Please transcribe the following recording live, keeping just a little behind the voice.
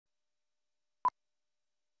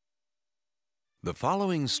The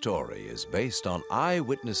following story is based on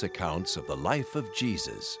eyewitness accounts of the life of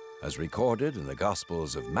Jesus, as recorded in the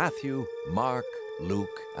Gospels of Matthew, Mark, Luke,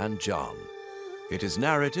 and John. It is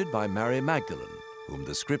narrated by Mary Magdalene, whom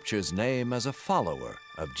the scriptures name as a follower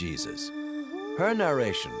of Jesus. Her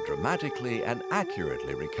narration dramatically and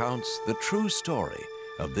accurately recounts the true story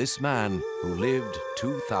of this man who lived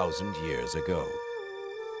 2,000 years ago.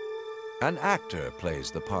 An actor plays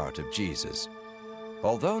the part of Jesus.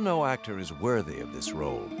 Although no actor is worthy of this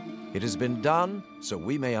role, it has been done so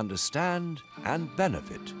we may understand and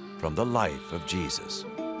benefit from the life of Jesus.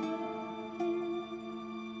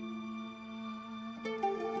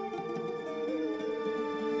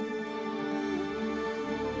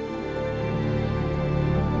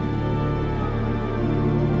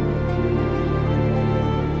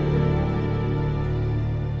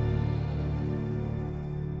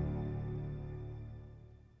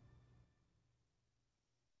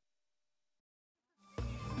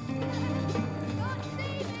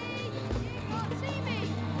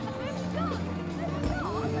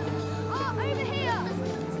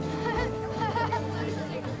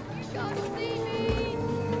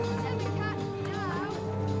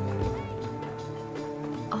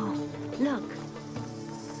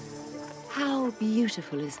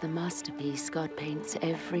 Beautiful is the masterpiece God paints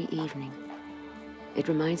every evening. It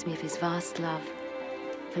reminds me of his vast love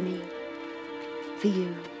for me, for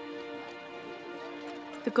you.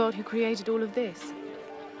 The God who created all of this.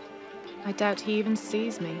 I doubt he even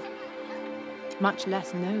sees me, much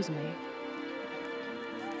less knows me.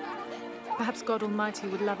 Perhaps God Almighty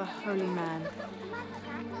would love a holy man,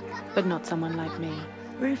 but not someone like me.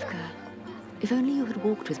 Rivka, if only you had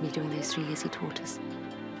walked with me during those 3 years he taught us.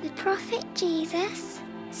 The prophet Jesus?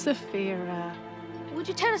 Sapphira. Would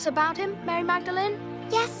you tell us about him, Mary Magdalene?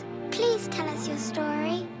 Yes, please tell us your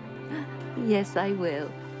story. Yes, I will.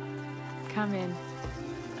 Come in.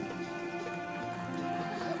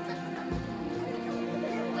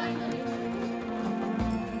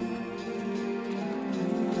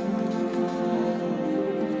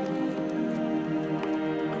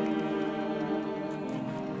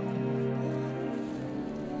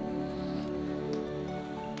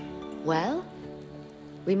 Well,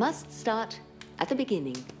 we must start at the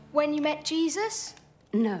beginning. When you met Jesus?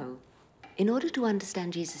 No. In order to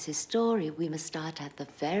understand Jesus' story, we must start at the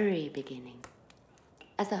very beginning,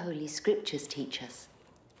 as the Holy Scriptures teach us.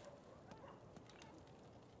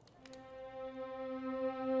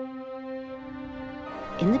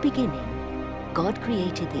 In the beginning, God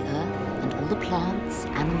created the earth and all the plants,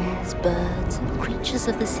 animals, birds, and creatures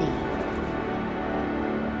of the sea.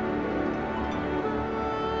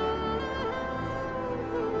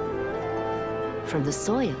 From the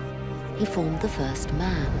soil, he formed the first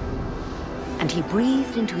man, and he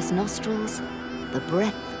breathed into his nostrils the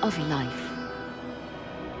breath of life.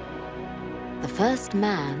 The first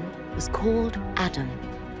man was called Adam.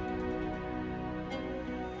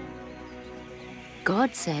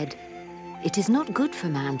 God said, "It is not good for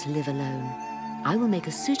man to live alone. I will make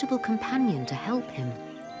a suitable companion to help him."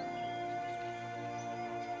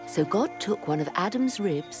 So God took one of Adam's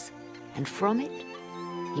ribs, and from it,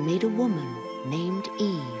 he made a woman named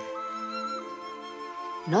Eve.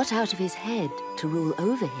 Not out of his head to rule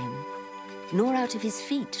over him, nor out of his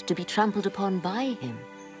feet to be trampled upon by him,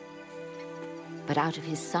 but out of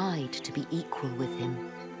his side to be equal with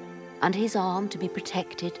him, under his arm to be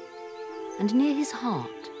protected, and near his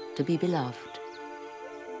heart to be beloved.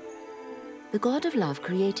 The God of love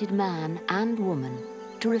created man and woman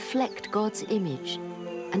to reflect God's image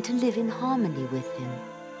and to live in harmony with him.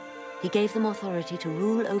 He gave them authority to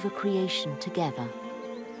rule over creation together.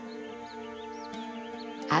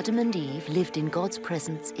 Adam and Eve lived in God's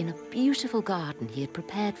presence in a beautiful garden he had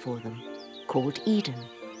prepared for them, called Eden.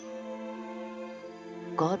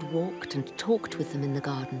 God walked and talked with them in the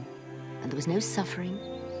garden, and there was no suffering,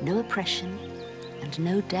 no oppression, and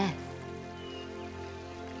no death.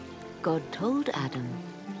 God told Adam,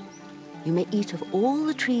 "You may eat of all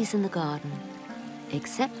the trees in the garden,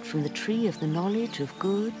 except from the tree of the knowledge of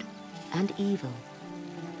good and evil.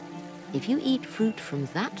 If you eat fruit from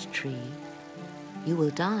that tree, you will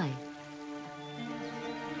die."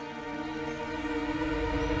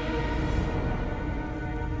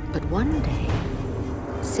 But one day,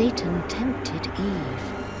 Satan tempted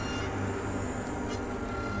Eve.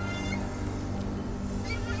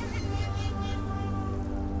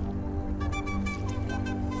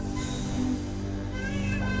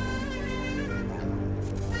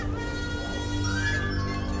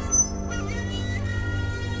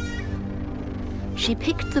 She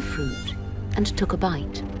picked the fruit and took a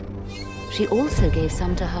bite. She also gave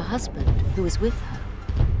some to her husband, who was with her,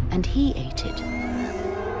 and he ate it.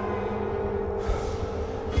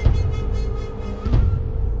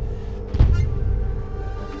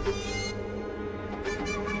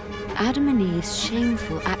 Adam and Eve's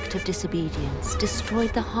shameful act of disobedience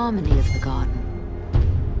destroyed the harmony of the garden.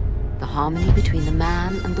 The harmony between the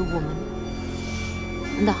man and the woman,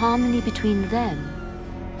 and the harmony between them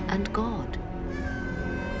and God.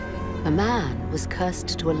 The man was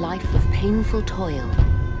cursed to a life of painful toil,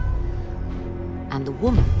 and the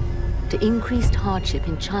woman to increased hardship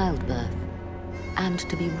in childbirth and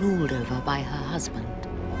to be ruled over by her husband.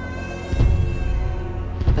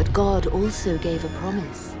 But God also gave a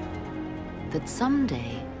promise that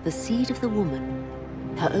someday the seed of the woman,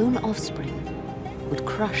 her own offspring, would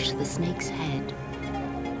crush the snake's head.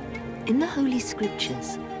 In the Holy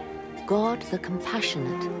Scriptures, God the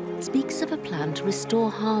Compassionate speaks of a plan to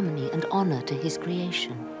restore harmony and honor to his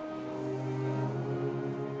creation.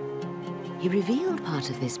 He revealed part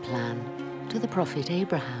of this plan to the prophet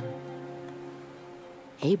Abraham.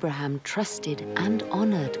 Abraham trusted and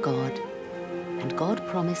honored God, and God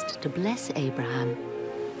promised to bless Abraham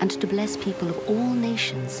and to bless people of all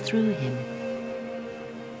nations through him.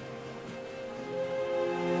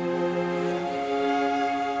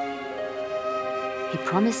 He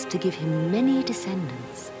promised to give him many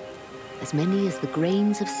descendants, as many as the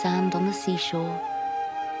grains of sand on the seashore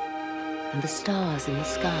and the stars in the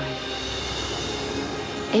sky.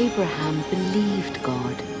 Abraham believed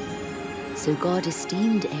God, so God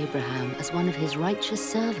esteemed Abraham as one of his righteous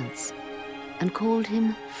servants and called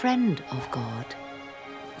him friend of God.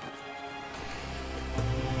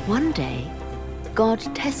 One day, God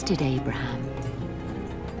tested Abraham.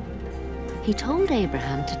 He told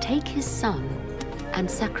Abraham to take his son and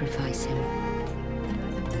sacrifice him.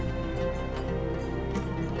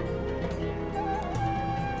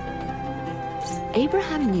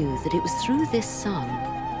 Abraham knew that it was through this son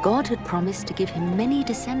God had promised to give him many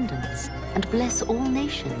descendants and bless all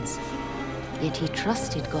nations, yet he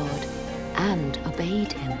trusted God and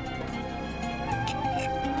obeyed him.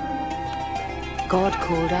 God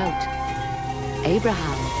called out,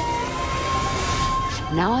 "Abraham,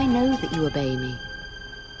 now I know that you obey me,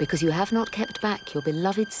 because you have not kept back your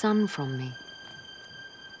beloved son from me."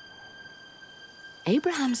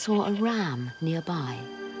 Abraham saw a ram nearby,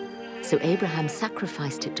 so Abraham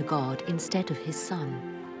sacrificed it to God instead of his son.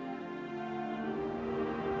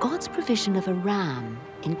 God's provision of a ram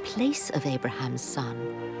in place of Abraham's son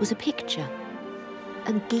was a picture,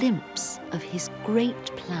 a glimpse of his great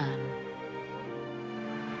plan.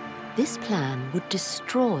 This plan would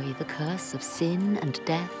destroy the curse of sin and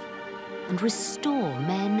death and restore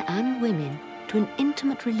men and women to an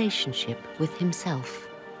intimate relationship with himself.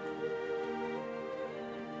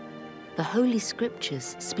 The Holy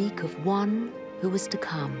Scriptures speak of one who was to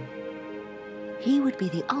come. He would be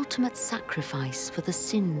the ultimate sacrifice for the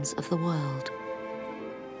sins of the world.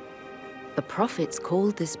 The prophets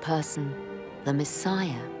called this person the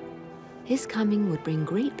Messiah. His coming would bring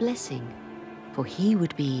great blessing, for he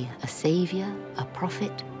would be a savior, a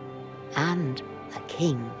prophet, and a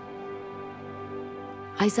king.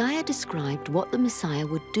 Isaiah described what the Messiah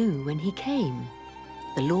would do when he came.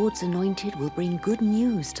 The Lord's anointed will bring good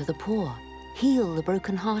news to the poor, heal the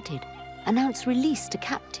brokenhearted, announce release to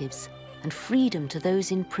captives, and freedom to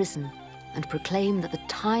those in prison, and proclaim that the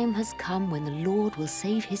time has come when the Lord will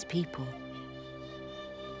save his people.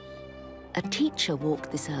 A teacher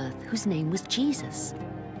walked this earth whose name was Jesus.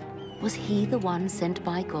 Was he the one sent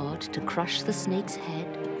by God to crush the snake's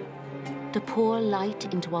head, to pour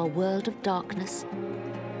light into our world of darkness,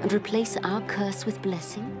 and replace our curse with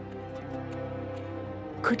blessing?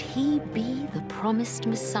 Could he be the promised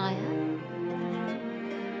Messiah?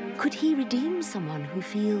 Could he redeem someone who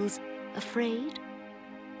feels afraid,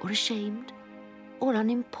 or ashamed, or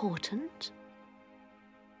unimportant?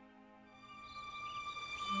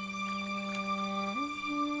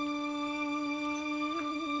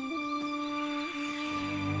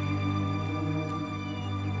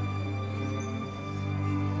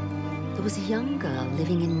 There was a young girl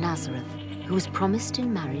living in Nazareth who was promised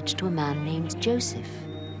in marriage to a man named Joseph.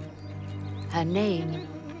 Her name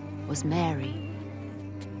was Mary.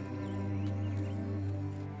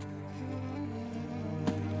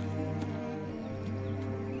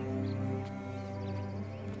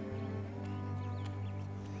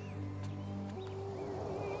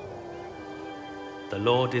 The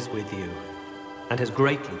Lord is with you and has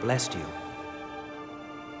greatly blessed you.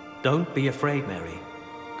 Don't be afraid, Mary.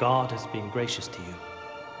 God has been gracious to you.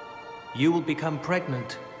 You will become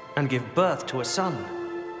pregnant and give birth to a son,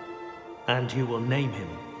 and you will name him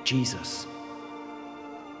Jesus.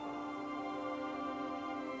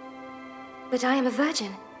 But I am a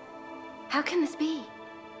virgin. How can this be?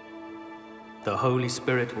 The Holy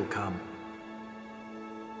Spirit will come,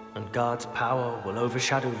 and God's power will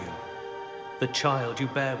overshadow you. The child you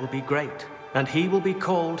bear will be great, and he will be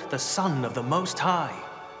called the Son of the Most High.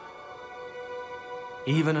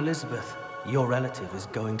 Even Elizabeth, your relative, is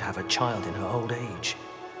going to have a child in her old age.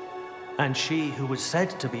 And she who was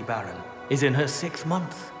said to be barren is in her 6th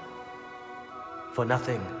month. For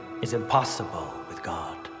nothing is impossible with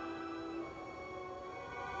God.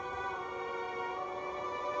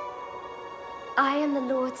 I am the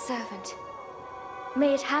Lord's servant.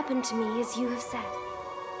 May it happen to me as you have said.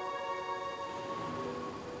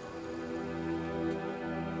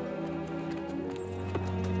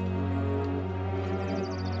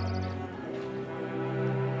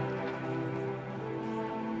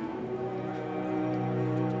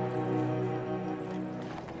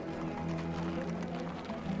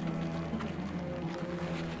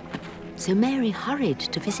 So Mary hurried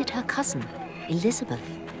to visit her cousin, Elizabeth.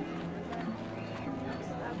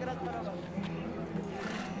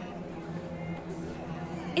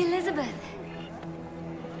 Elizabeth!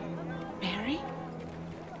 Mary?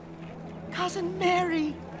 Cousin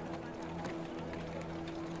Mary!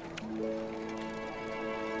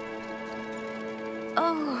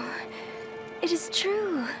 Oh, it is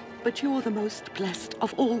true. But you're the most blessed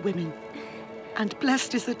of all women, and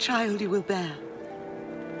blessed is the child you will bear.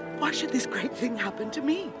 Why should this great thing happen to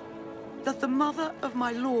me? That the mother of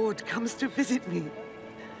my Lord comes to visit me.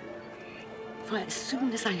 For as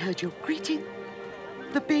soon as I heard your greeting,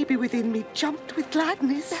 the baby within me jumped with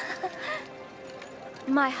gladness.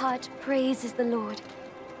 My heart praises the Lord.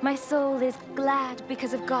 My soul is glad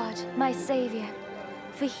because of God, my Savior.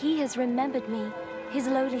 For he has remembered me, his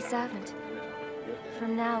lowly servant.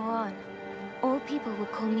 From now on, all people will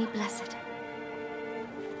call me blessed.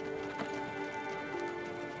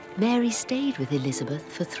 Mary stayed with Elizabeth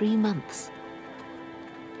for 3 months.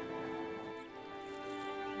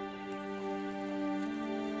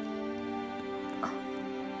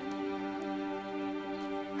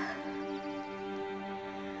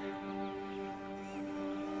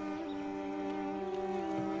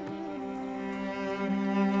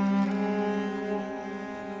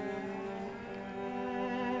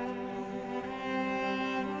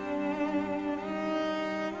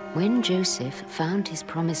 When Joseph found his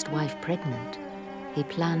promised wife pregnant, he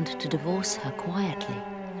planned to divorce her quietly.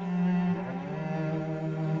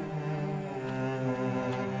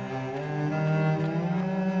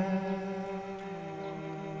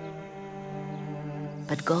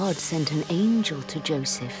 But God sent an angel to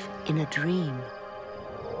Joseph in a dream.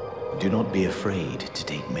 Do not be afraid to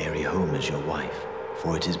take Mary home as your wife,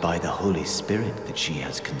 for it is by the Holy Spirit that she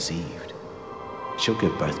has conceived. She'll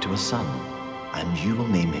give birth to a son, and you will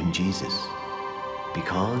name him Jesus,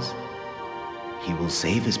 because he will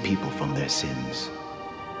save his people from their sins.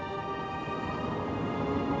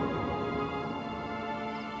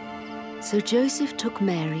 So Joseph took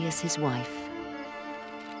Mary as his wife.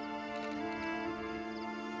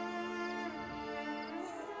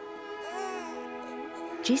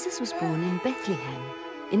 Jesus was born in Bethlehem,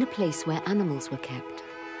 in a place where animals were kept,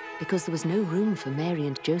 because there was no room for Mary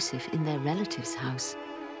and Joseph in their relative's house.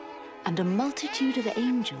 And a multitude of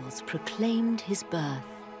angels proclaimed his birth.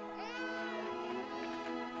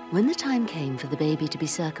 When the time came for the baby to be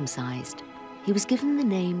circumcised, he was given the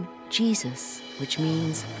name Jesus, which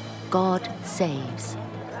means God saves.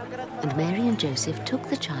 And Mary and Joseph took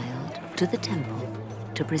the child to the temple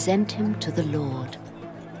to present him to the Lord.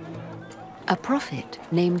 A prophet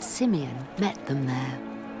named Simeon met them there.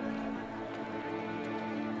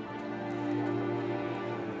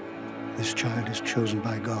 This child is chosen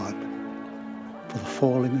by God for the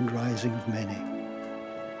falling and rising of many.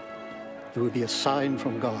 There will be a sign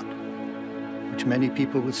from God, which many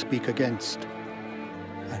people will speak against,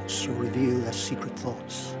 and so reveal their secret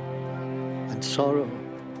thoughts. And sorrow,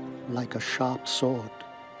 like a sharp sword,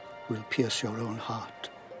 will pierce your own heart.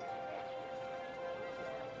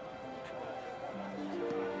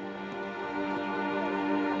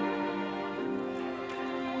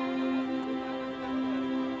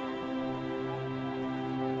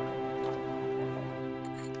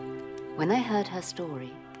 When I heard her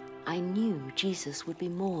story, I knew Jesus would be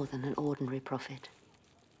more than an ordinary prophet.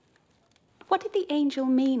 What did the angel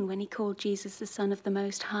mean when he called Jesus the Son of the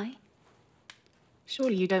Most High?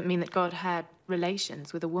 Surely you don't mean that God had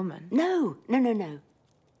relations with a woman? No.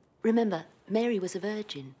 Remember, Mary was a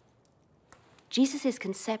virgin. Jesus'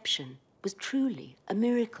 conception was truly a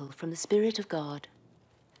miracle from the Spirit of God.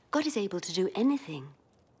 God is able to do anything.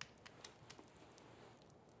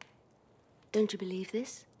 Don't you believe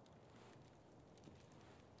this?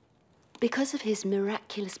 Because of his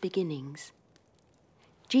miraculous beginnings,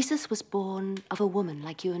 Jesus was born of a woman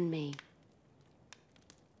like you and me.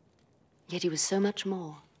 Yet he was so much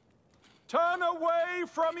more. Turn away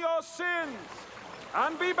from your sins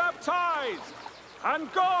and be baptized,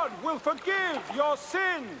 and God will forgive your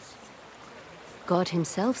sins. God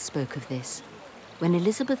himself spoke of this when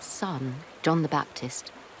Elizabeth's son, John the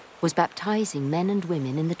Baptist, was baptizing men and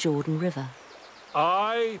women in the Jordan River.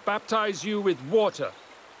 I baptize you with water,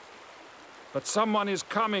 but someone is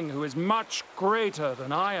coming who is much greater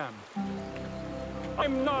than I am.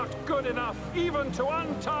 I'm not good enough even to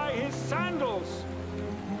untie his sandals.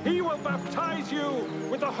 He will baptize you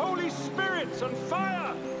with the Holy Spirit and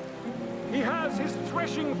fire. He has his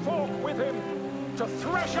threshing fork with him to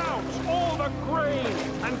thresh out all the grain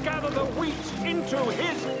and gather the wheat into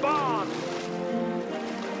his barn.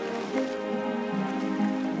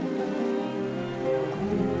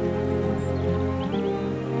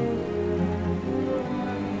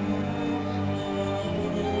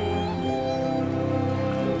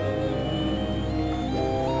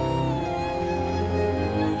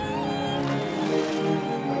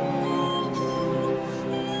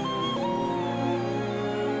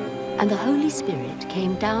 And the Holy Spirit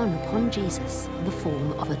came down upon Jesus in the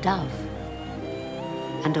form of a dove.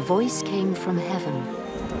 And a voice came from heaven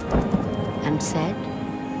and said,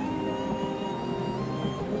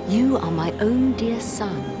 "You are my own dear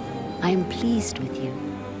Son. I am pleased with you."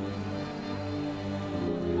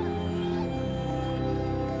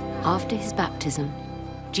 After his baptism,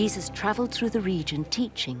 Jesus traveled through the region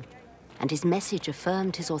teaching, and his message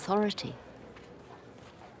affirmed his authority.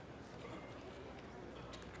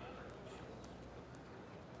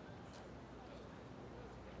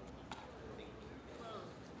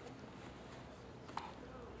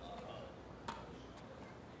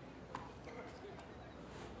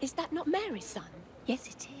 Is that not Mary's son? Yes,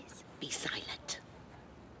 it is. Be silent.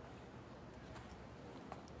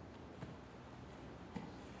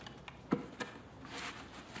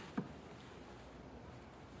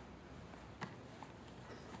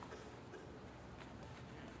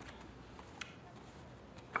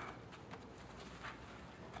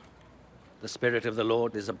 The Spirit of the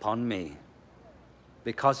Lord is upon me,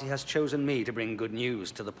 because he has chosen me to bring good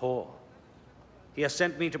news to the poor. He has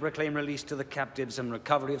sent me to proclaim release to the captives and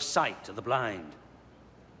recovery of sight to the blind,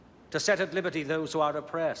 to set at liberty those who are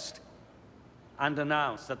oppressed, and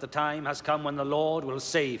announce that the time has come when the Lord will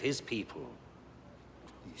save his people.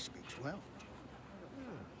 He speaks well.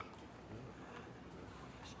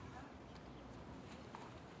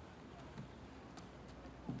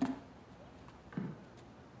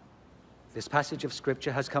 This passage of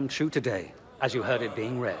Scripture has come true today, as you heard it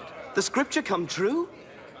being read. The Scripture come true?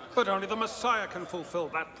 But only the Messiah can fulfill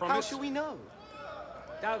that promise. How shall we know?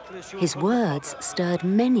 His words stirred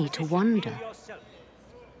many to wonder,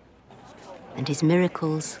 and his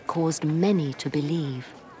miracles caused many to believe.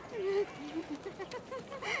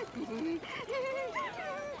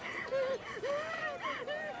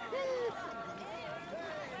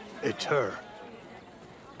 It's her.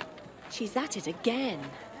 She's at it again.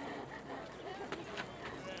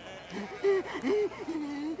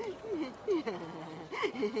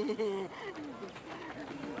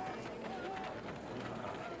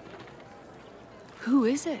 Who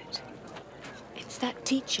is it? It's that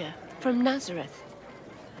teacher from Nazareth.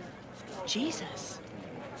 Jesus.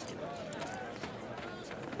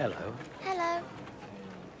 Hello. Hello.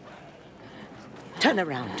 Turn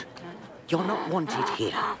around. You're not wanted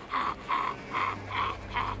here.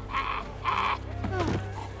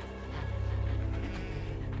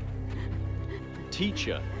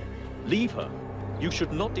 Teacher, leave her. You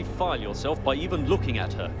should not defile yourself by even looking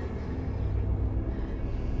at her.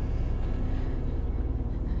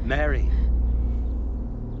 Mary.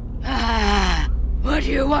 What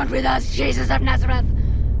do you want with us, Jesus of Nazareth?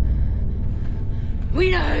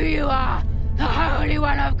 We know who you are, the Holy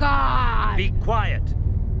One of God! Be quiet!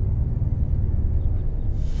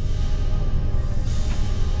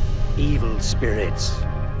 Evil spirits.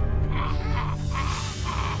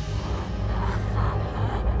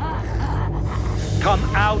 Come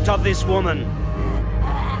out of this woman!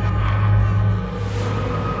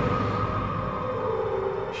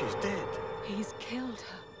 She's dead. He's killed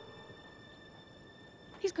her.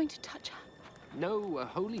 He's going to touch her. No, a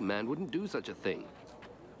holy man wouldn't do such a thing.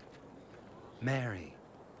 Mary,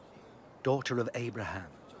 daughter of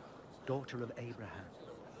Abraham, daughter of Abraham.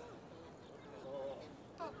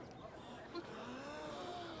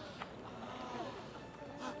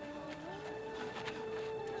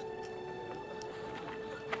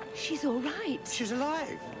 She's all right. She's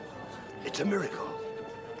alive. It's a miracle.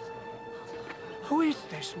 Who is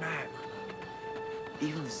this man?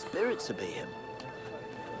 Even spirits obey him.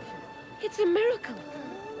 It's a miracle.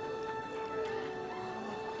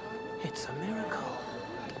 It's a miracle.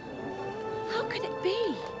 How could it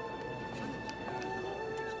be?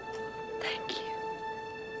 Thank you.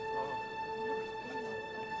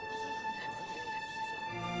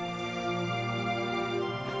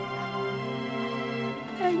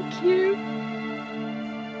 Thank you.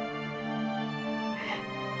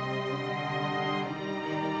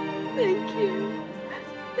 Thank you.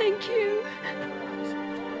 Thank you.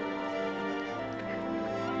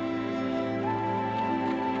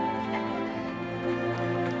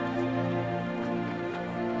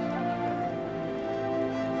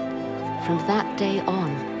 From that day on,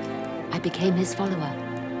 I became his follower.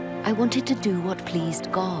 I wanted to do what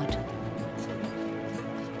pleased God.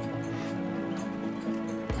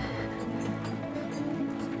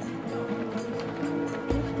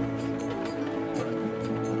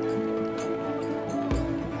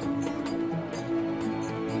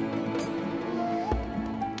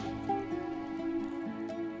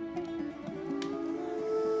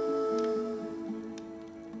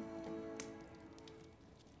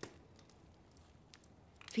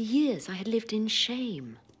 For years, I had lived in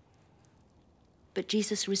shame. But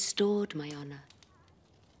Jesus restored my honor.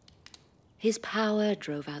 His power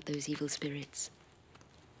drove out those evil spirits.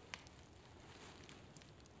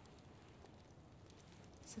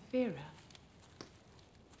 Sapphira.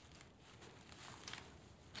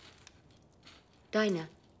 Dinah,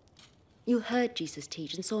 you heard Jesus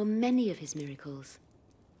teach and saw many of his miracles.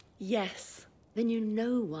 Yes. Then you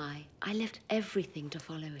know why I left everything to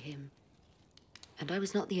follow him. And I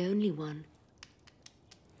was not the only one.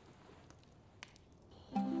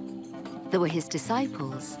 There were his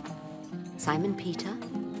disciples, Simon Peter,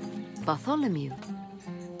 Bartholomew,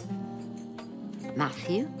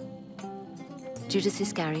 Matthew, Judas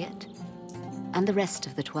Iscariot, and the rest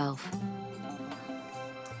of the 12.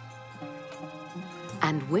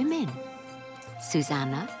 And women,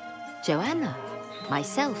 Susanna, Joanna,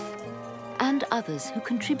 myself, and others who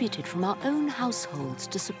contributed from our own households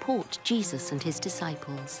to support Jesus and his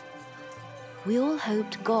disciples. We all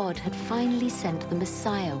hoped God had finally sent the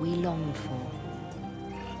Messiah we longed for.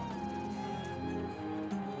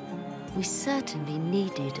 We certainly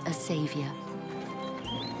needed a savior.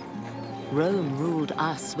 Rome ruled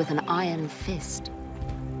us with an iron fist.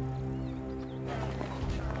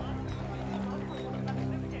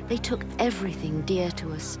 They took everything dear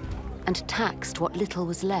to us and taxed what little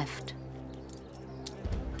was left.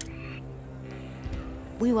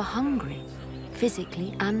 We were hungry,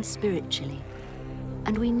 physically and spiritually,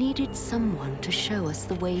 and we needed someone to show us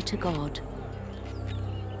the way to God.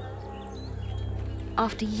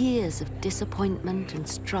 After years of disappointment and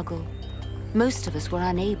struggle, most of us were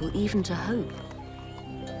unable even to hope.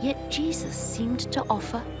 Yet Jesus seemed to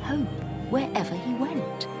offer hope wherever he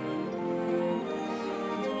went.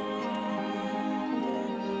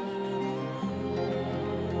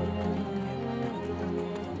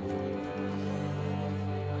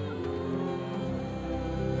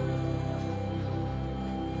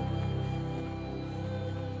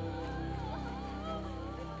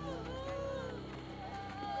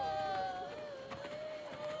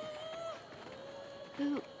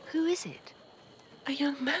 Who is it? A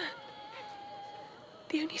young man.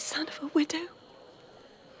 The only son of a widow.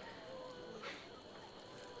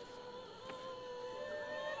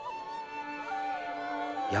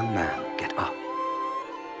 Young man, get up.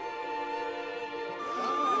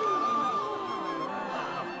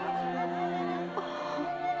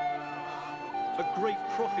 A great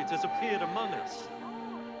prophet has appeared among us.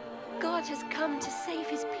 God has come to save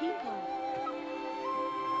his people.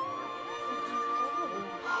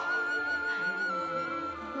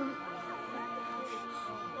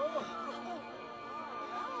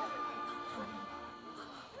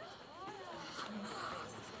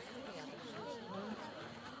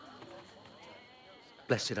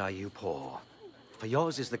 Blessed are you poor, for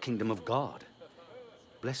yours is the kingdom of God.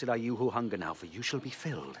 Blessed are you who hunger now, for you shall be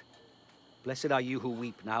filled. Blessed are you who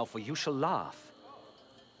weep now, for you shall laugh.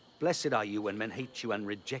 Blessed are you when men hate you and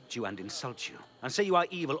reject you and insult you, and say you are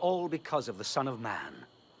evil, all because of the Son of Man.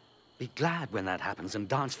 Be glad when that happens and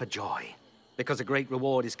dance for joy, because a great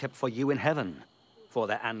reward is kept for you in heaven. For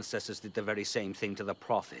their ancestors did the very same thing to the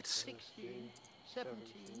prophets. 16, 17,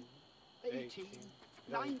 18,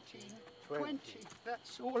 19, 20.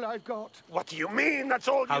 That's all I've got. What do you mean, that's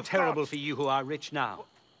all you've got? How terrible for you who are rich now.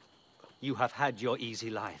 You have had your easy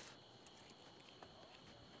life.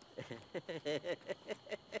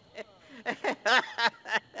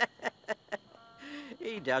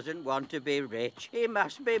 He doesn't want to be rich. He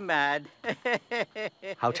must be mad.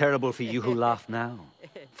 How terrible for you who laugh now,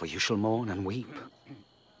 for you shall mourn and weep.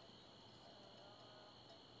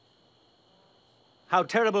 How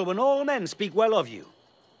terrible when all men speak well of you.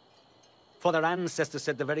 For their ancestors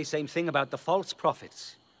said the very same thing about the false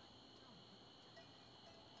prophets.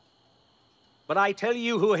 But I tell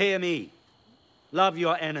you who hear me, love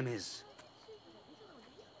your enemies.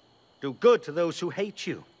 Do good to those who hate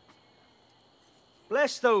you.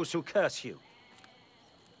 Bless those who curse you.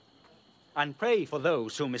 And pray for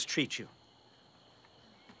those who mistreat you.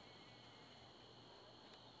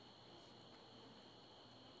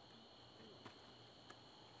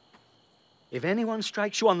 If anyone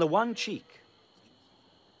strikes you on the one cheek,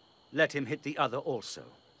 let him hit the other also.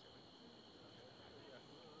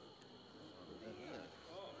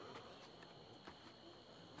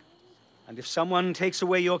 And if someone takes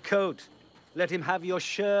away your coat, let him have your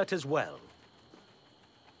shirt as well.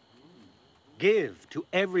 Give to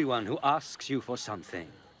everyone who asks you for something.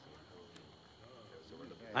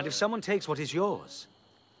 And if someone takes what is yours,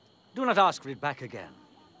 do not ask for it back again.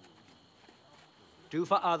 Do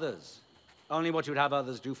for others only what you'd have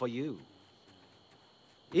others do for you.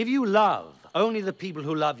 If you love only the people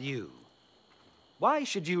who love you, why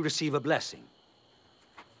should you receive a blessing?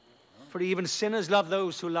 For even sinners love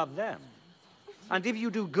those who love them. And if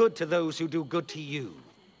you do good to those who do good to you,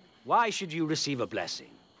 why should you receive a blessing?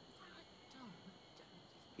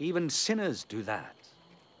 Even sinners do that.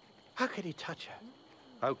 How could he touch her?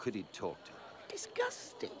 How could he talk to her?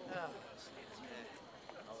 Disgusting.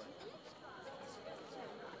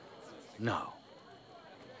 No.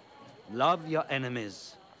 Love your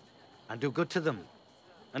enemies and do good to them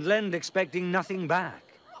and lend expecting nothing back.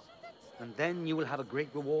 And then you will have a great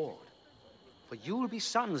reward. For you will be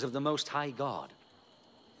sons of the Most High God.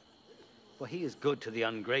 For he is good to the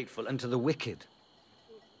ungrateful and to the wicked.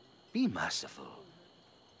 Be merciful,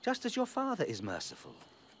 just as your Father is merciful.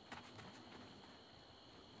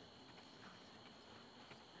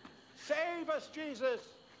 Save us, Jesus!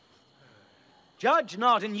 Judge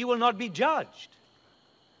not, and you will not be judged.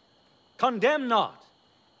 Condemn not,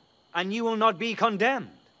 and you will not be condemned.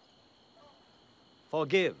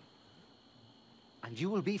 Forgive, and you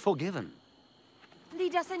will be forgiven.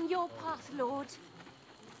 Lead us in your path, Lord.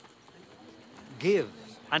 Give,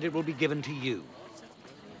 and it will be given to you.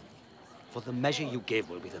 For the measure you give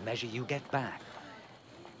will be the measure you get back.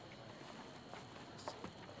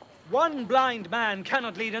 One blind man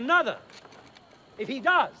cannot lead another. If he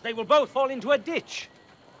does, they will both fall into a ditch.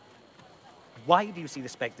 Why do you see the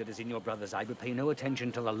speck that is in your brother's eye, but pay no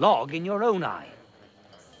attention to the log in your own eye?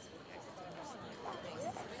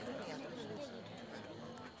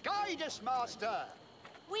 Guide us, Master!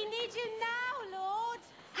 We need you now, Lord!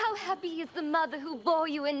 How happy is the mother who bore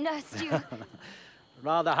you and nursed you!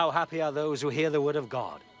 Rather, how happy are those who hear the word of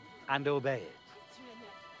God and obey it.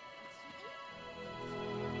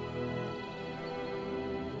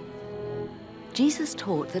 Jesus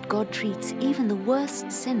taught that God treats even the worst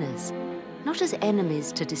sinners not as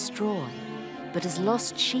enemies to destroy, but as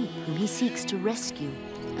lost sheep whom he seeks to rescue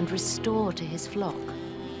and restore to his flock.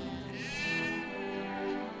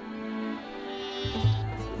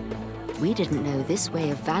 We didn't know this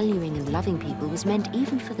way of valuing and loving people was meant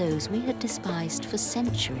even for those we had despised for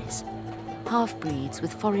centuries, half-breeds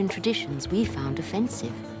with foreign traditions we found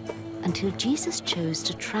offensive, until Jesus chose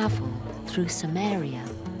to travel through Samaria.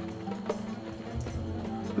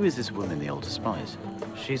 Who is this woman the old despise?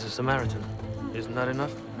 She's a Samaritan. Isn't that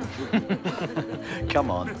enough?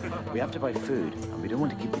 Come on. We have to buy food, and we don't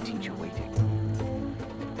want to keep the teacher waiting.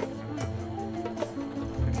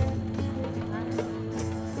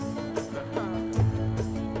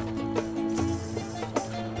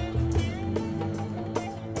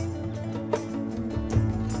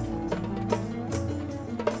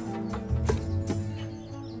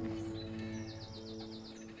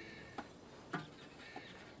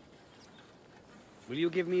 Will you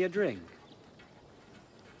give me a drink?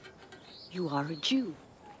 You are a Jew.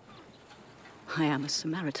 I am a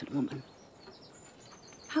Samaritan woman.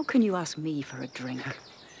 How can you ask me for a drink?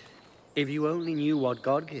 If you only knew what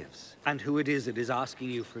God gives and who it is that is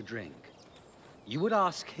asking you for a drink, you would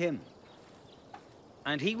ask him,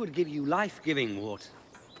 and he would give you life-giving water.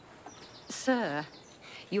 Sir,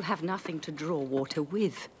 you have nothing to draw water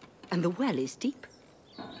with, and the well is deep.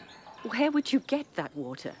 Where would you get that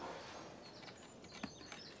water?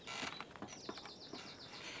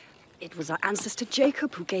 It was our ancestor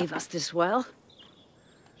Jacob who gave us this well.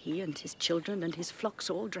 He and his children and his flocks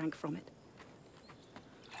all drank from it.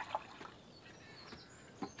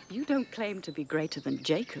 You don't claim to be greater than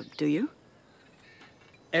Jacob, do you?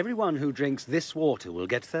 Everyone who drinks this water will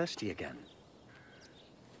get thirsty again.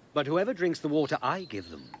 But whoever drinks the water I give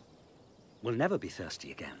them will never be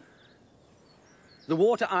thirsty again. The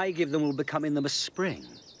water I give them will become in them a spring,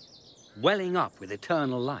 welling up with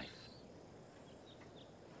eternal life.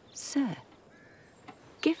 Sir,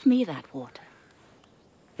 give me that water.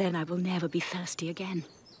 Then I will never be thirsty again.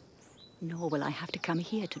 Nor will I have to come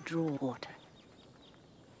here to draw water.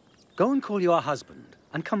 Go and call your husband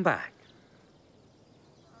and come back.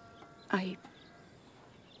 I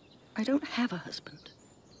don't have a husband.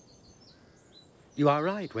 You are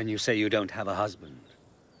right when you say you don't have a husband.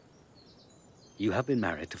 You have been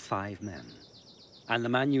married to 5 men, and the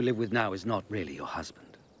man you live with now is not really your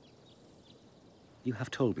husband. You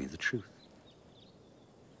have told me the truth.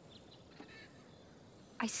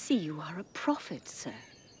 I see you are a prophet, sir.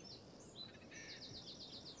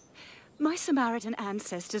 My Samaritan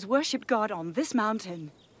ancestors worshipped God on this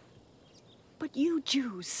mountain. But you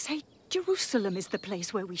Jews say Jerusalem is the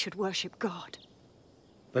place where we should worship God.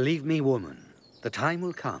 Believe me, woman, the time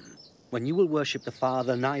will come when you will worship the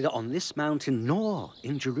Father neither on this mountain nor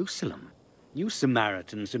in Jerusalem. You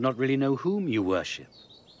Samaritans do not really know whom you worship.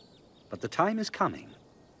 But the time is coming,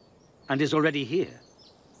 and is already here,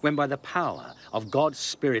 when by the power of God's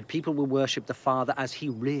Spirit people will worship the Father as he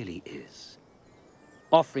really is,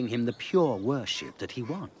 offering him the pure worship that he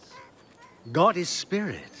wants. God is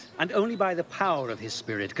Spirit, and only by the power of his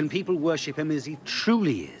Spirit can people worship him as he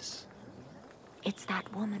truly is. It's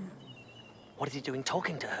that woman. What is he doing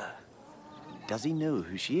talking to her? Does he know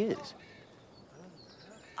who she is?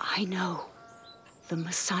 I know the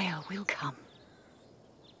Messiah will come.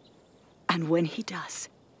 And when he does,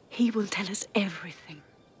 he will tell us everything.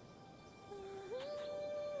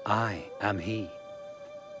 I am he.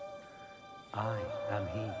 I am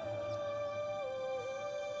he.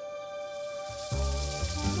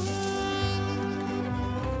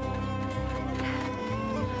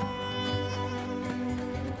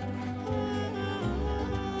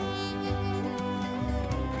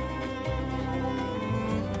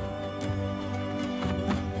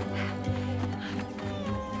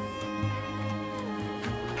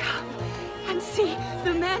 See,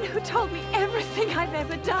 the man who told me everything I've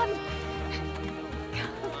ever done.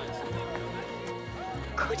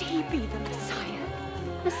 Could he be the Messiah?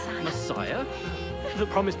 Messiah? Messiah? The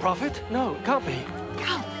promised prophet? No, it can't be.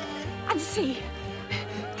 Come and see.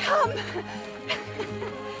 Come.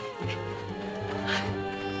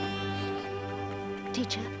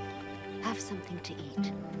 Teacher, have something to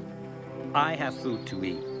eat. I have food to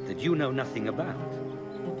eat that you know nothing about.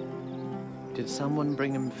 Did someone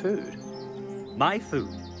bring him food? My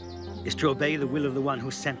food is to obey the will of the one who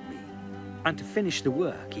sent me, and to finish the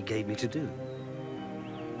work he gave me to do.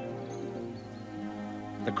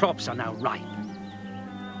 The crops are now ripe,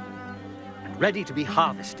 and ready to be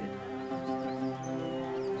harvested.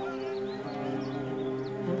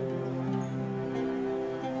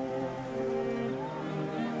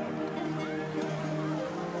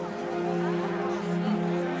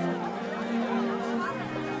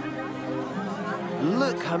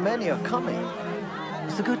 Look how many are coming.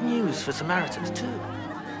 It's the good news for Samaritans too.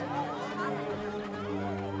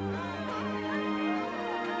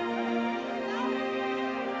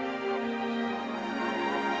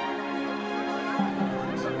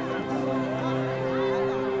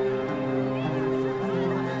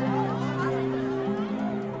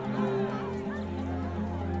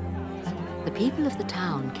 The people of the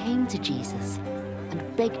town came to Jesus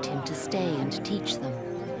and begged him to stay and teach them.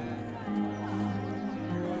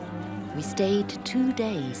 We stayed 2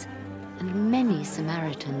 days, and many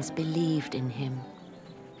Samaritans believed in him.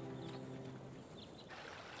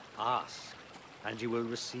 Ask, and you will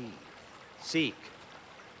receive. Seek,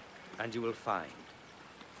 and you will find.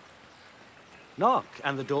 Knock,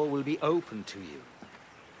 and the door will be opened to you.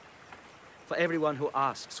 For everyone who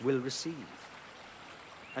asks will receive,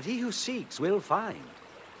 and he who seeks will find,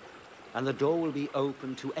 and the door will be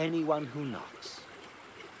opened to anyone who knocks.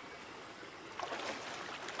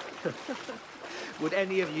 Would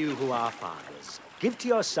any of you who are fathers give to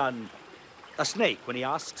your son a snake when he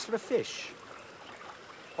asks for a fish?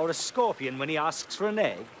 Or a scorpion when he asks for an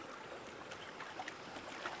egg?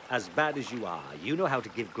 As bad as you are, you know how to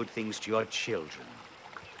give good things to your children.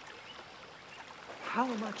 How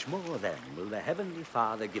much more, then, will the Heavenly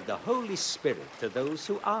Father give the Holy Spirit to those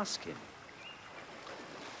who ask him?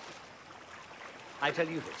 I tell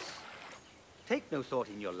you this, take no thought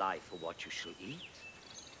in your life for what you shall eat,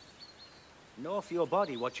 nor for your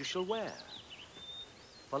body what you shall wear.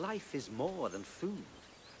 For life is more than food,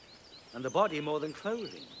 and the body more than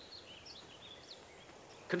clothing.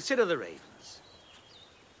 Consider the ravens.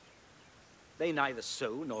 They neither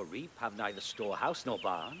sow nor reap, have neither storehouse nor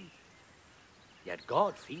barn. Yet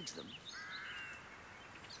God feeds them.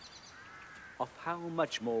 Of how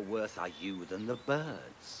much more worth are you than the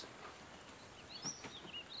birds?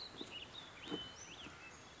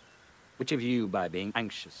 Which of you, by being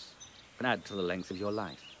anxious, can add to the length of your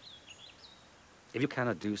life? If you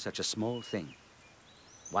cannot do such a small thing,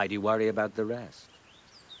 why do you worry about the rest?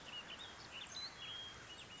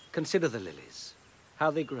 Consider the lilies,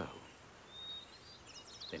 how they grow.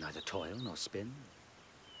 They neither toil nor spin.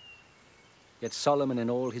 Yet Solomon in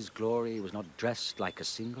all his glory was not dressed like a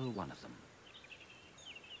single one of them.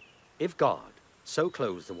 If God so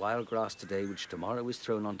clothes the wild grass today, which tomorrow is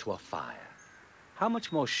thrown onto a fire, how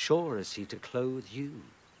much more sure is he to clothe you?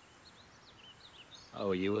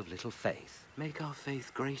 Oh, you of little faith. Make our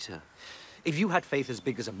faith greater. If you had faith as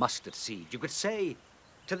big as a mustard seed, you could say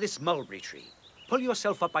to this mulberry tree, pull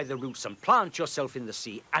yourself up by the roots and plant yourself in the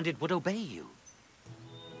sea, and it would obey you.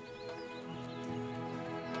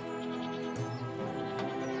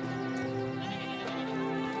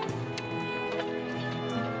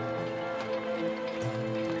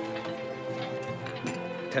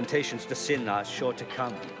 Temptations to sin are sure to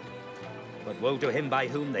come, but woe to him by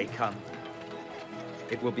whom they come.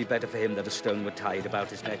 It would be better for him that a stone were tied about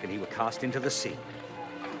his neck and he were cast into the sea,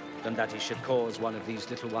 than that he should cause one of these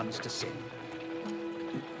little ones to sin.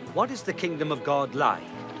 What is the kingdom of God like?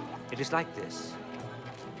 It is like this.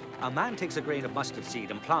 A man takes a grain of mustard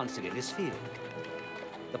seed and plants it in his field.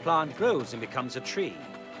 The plant grows and becomes a tree,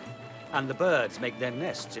 and the birds make their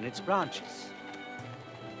nests in its branches.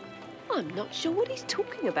 I'm not sure what he's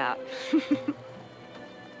talking about.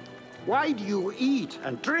 Why do you eat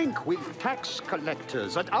and drink with tax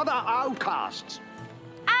collectors and other outcasts?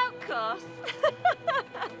 Outcasts?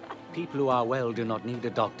 People who are well do not need a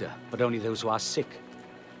doctor, but only those who are sick.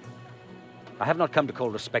 I have not come to call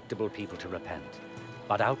respectable people to repent,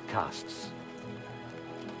 but outcasts.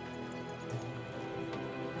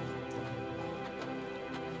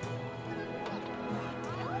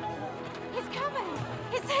 He's coming!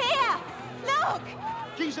 He's here! Look!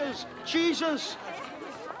 Jesus! Jesus!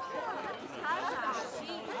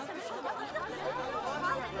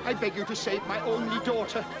 I beg you to save my only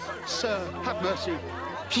daughter. Sir, have mercy.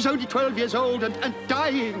 She's only 12 years old and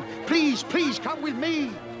dying. Please, please, come with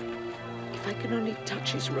me. If I can only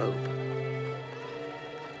touch his robe,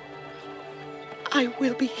 I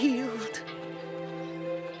will be healed.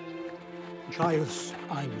 Jairus,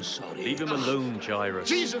 I'm sorry. Leave him alone, Jairus.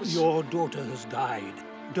 Jesus! Your daughter has died.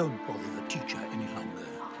 Don't bother the teacher any longer.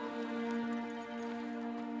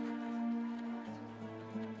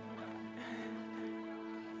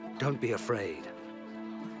 Don't be afraid.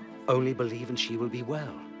 Only believe and she will be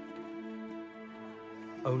well.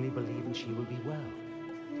 Only believe and she will be well.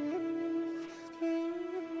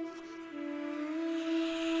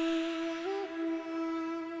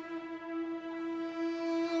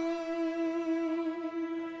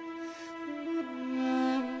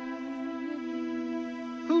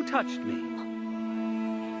 Who touched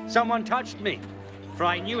me? Someone touched me, for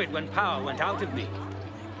I knew it when power went out of me.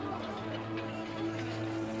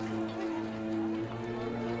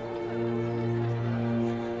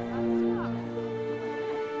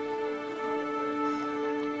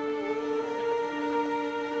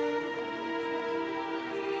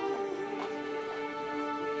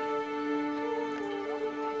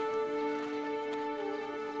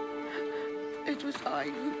 It was I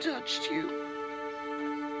who touched you.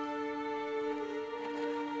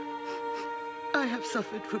 I have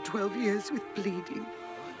suffered for 12 years with bleeding.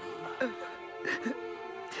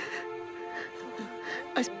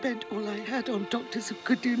 I spent all I had on doctors who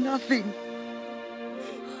could do nothing.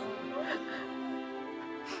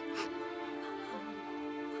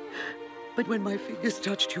 But when my fingers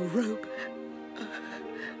touched your robe,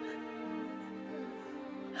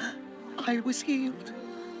 I was healed.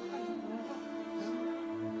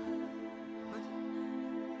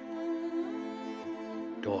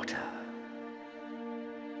 Daughter,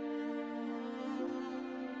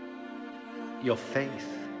 your faith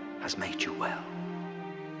has made you well.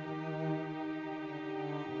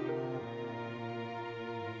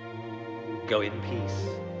 Go in peace.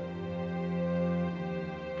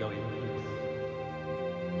 Go in peace.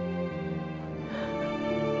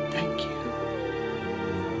 Thank you.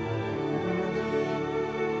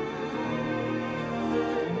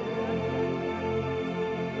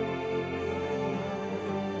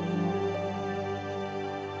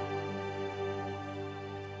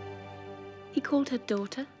 He called her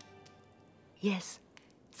daughter? Yes,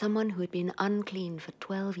 someone who had been unclean for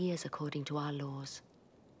 12 years according to our laws.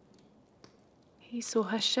 He saw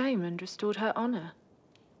her shame and restored her honor.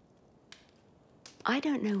 I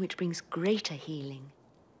don't know which brings greater healing,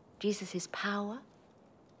 Jesus' power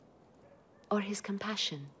or his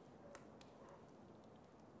compassion.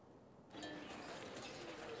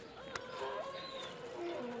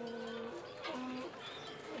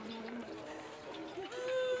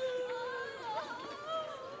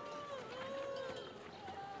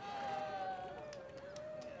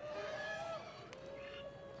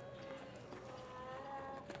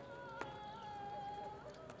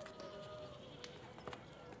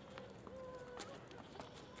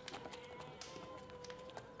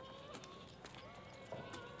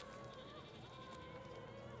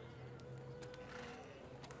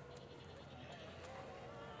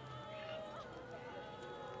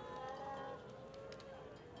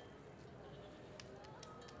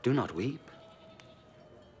 Do not weep.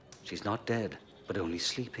 She's not dead, but only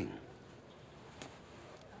sleeping.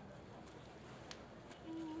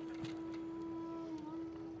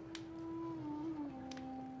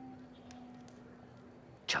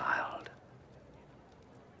 Child,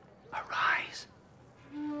 arise.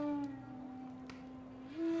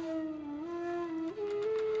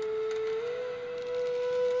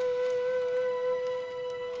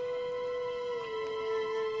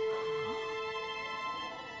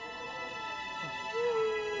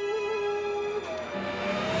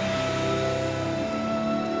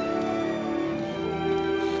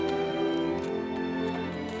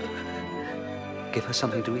 Give her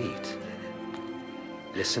something to eat.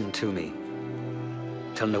 Listen to me.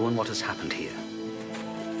 Tell no one what has happened here.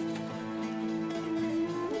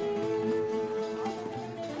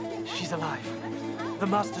 She's alive. The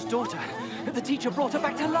master's daughter. The teacher brought her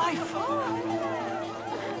back to life.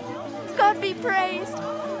 God be praised.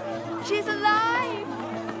 She's alive.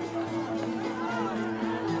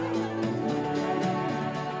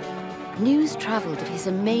 News traveled of his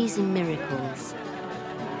amazing miracles.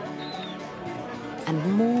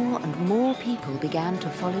 And more people began to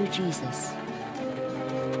follow Jesus.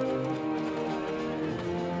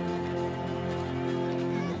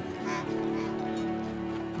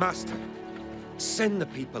 Master, send the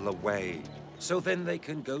people away, so then they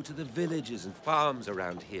can go to the villages and farms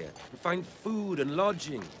around here and find food and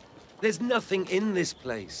lodging. There's nothing in this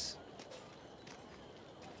place.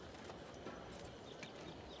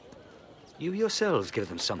 You yourselves give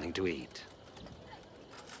them something to eat.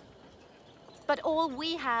 But all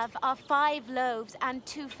we have are 5 loaves and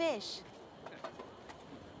 2 fish.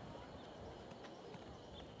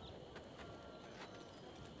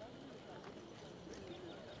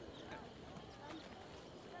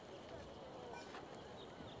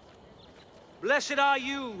 Blessed are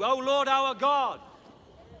you, O Lord our God,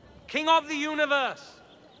 King of the universe,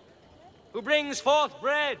 who brings forth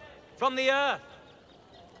bread from the earth.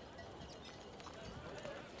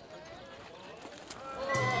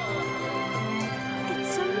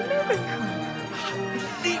 It's a miracle.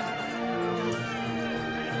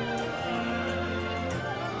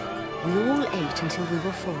 We all ate until we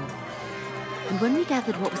were full. And when we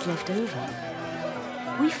gathered what was left over,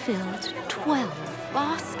 we filled 12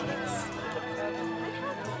 baskets.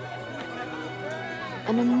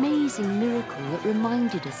 An amazing miracle that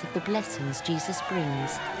reminded us of the blessings Jesus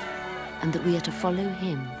brings, and that we are to follow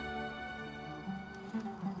him.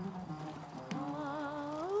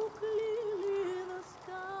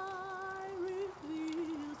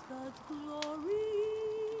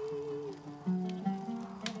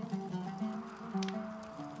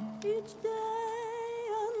 Each day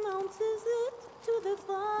announces it to the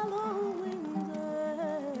following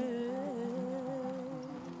day.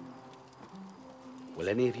 Will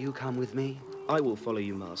any of you come with me? I will follow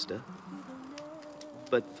you, Master.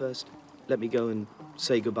 But first, let me go and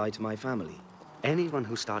say goodbye to my family. Anyone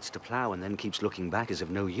who starts to plow and then keeps looking back is of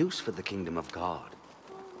no use for the kingdom of God.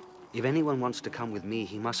 If anyone wants to come with me,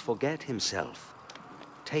 he must forget himself,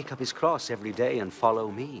 take up his cross every day and follow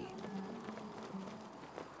me.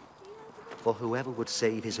 For whoever would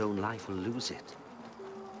save his own life will lose it.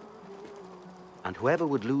 And whoever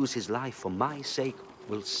would lose his life for my sake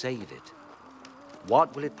will save it.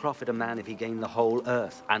 What will it profit a man if he gain the whole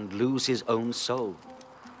earth and lose his own soul?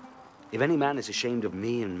 If any man is ashamed of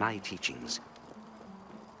me and my teachings,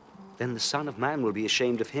 then the Son of Man will be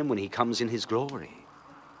ashamed of him when he comes in his glory,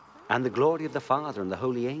 and the glory of the Father and the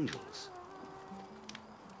holy angels.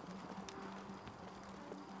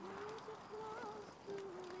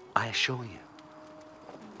 I assure you,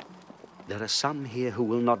 there are some here who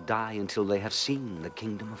will not die until they have seen the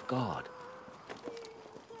kingdom of God.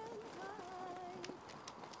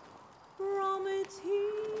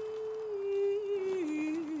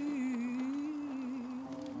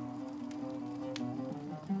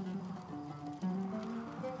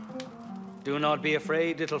 Do not be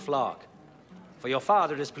afraid, little flock, for your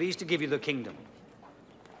father is pleased to give you the kingdom.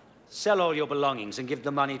 Sell all your belongings and give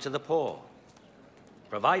the money to the poor.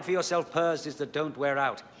 Provide for yourself purses that don't wear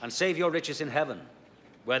out, and save your riches in heaven,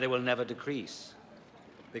 where they will never decrease.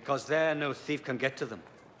 Because there no thief can get to them,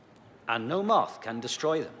 and no moth can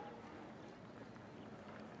destroy them.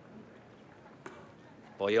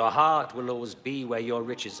 For your heart will always be where your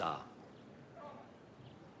riches are.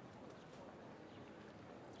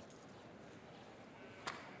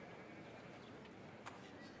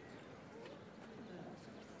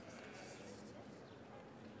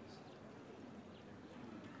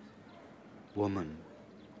 Woman,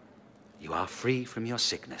 you are free from your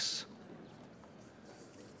sickness.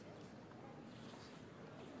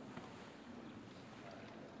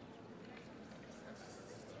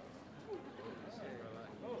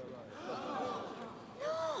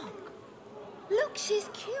 Look, she's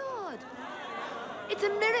cured. It's a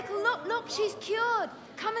miracle. Look, look, she's cured.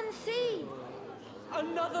 Come and see.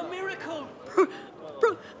 Another miracle.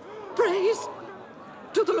 Praise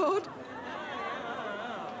to the Lord.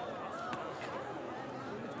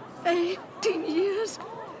 18 years.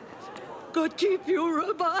 God keep you,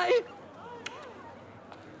 Rabbi.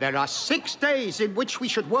 There are 6 days in which we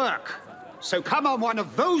should work. So come on one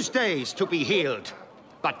of those days to be healed,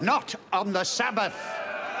 but not on the Sabbath.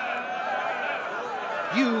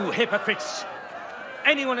 You hypocrites!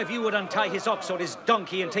 Any one of you would untie his ox or his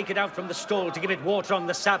donkey and take it out from the stall to give it water on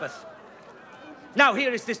the Sabbath. Now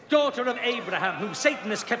here is this daughter of Abraham, whom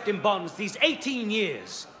Satan has kept in bonds these 18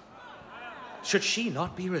 years. Should she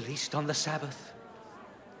not be released on the Sabbath?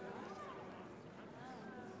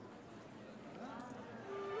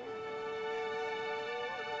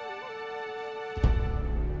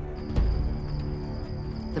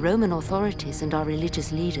 The Roman authorities and our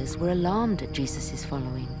religious leaders were alarmed at Jesus'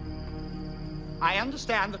 following. I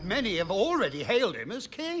understand that many have already hailed him as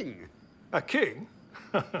king. A king?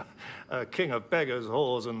 A king of beggars,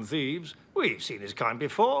 whores, and thieves. We've seen his kind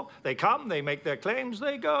before. They come, they make their claims,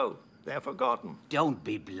 they go. They're forgotten. Don't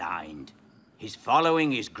be blind. His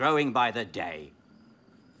following is growing by the day.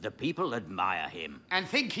 The people admire him. And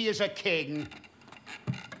think he is a king.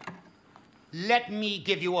 Let me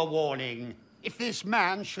give you a warning. If this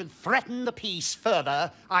man should threaten the peace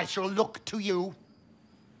further, I shall look to you.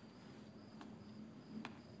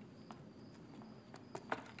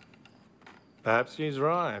 Perhaps he's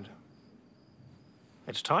right.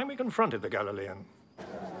 It's time we confronted the Galilean.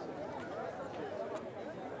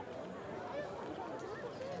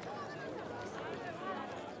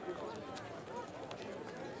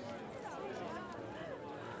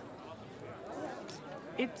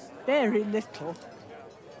 It's very little.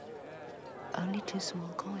 Only 2 small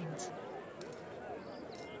coins.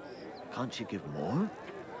 Can't you give more?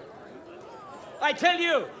 I tell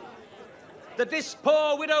you that this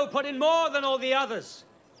poor widow put in more than all the others.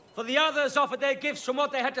 For the others offered their gifts from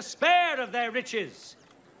what they had to spare of their riches.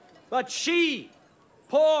 But she,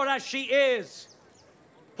 poor as she is,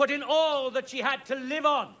 put in all that she had to live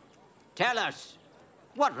on. Tell us,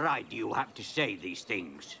 what right do you have to say these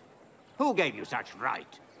things? Who gave you such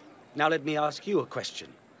right? Now let me ask you a question.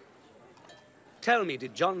 Tell me,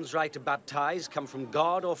 did John's right to baptize come from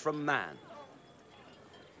God or from man?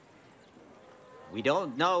 We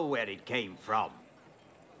don't know where it came from.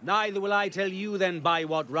 Neither will I tell you then by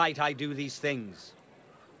what right I do these things.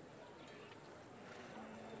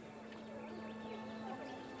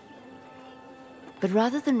 But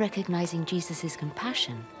rather than recognizing Jesus'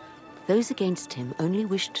 compassion, those against him only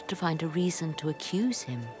wished to find a reason to accuse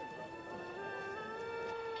him.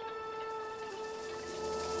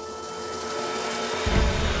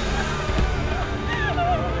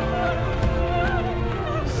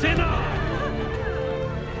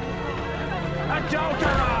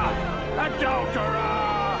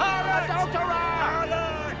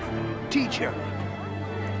 Teacher,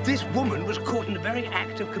 this woman was caught in the very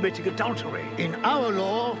act of committing adultery. In our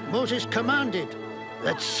law, Moses commanded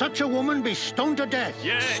that such a woman be stoned to death.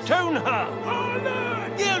 Yes. Stone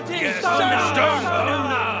her! Guilty! Yes. Stone her!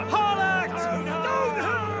 Stone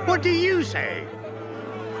her! What do you say?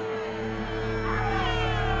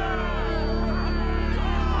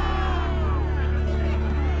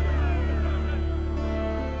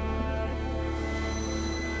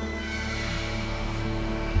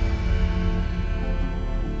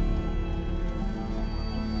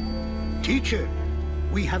 Teacher,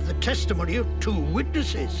 we have the testimony of 2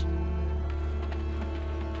 witnesses.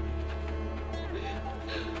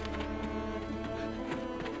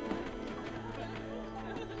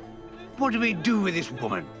 What do we do with this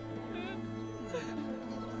woman?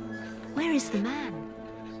 Where is the man?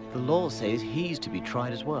 The law says he's to be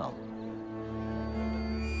tried as well.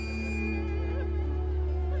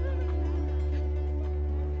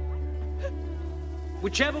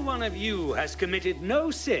 Whichever one of you has committed no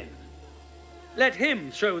sin, let him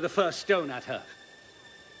throw the first stone at her.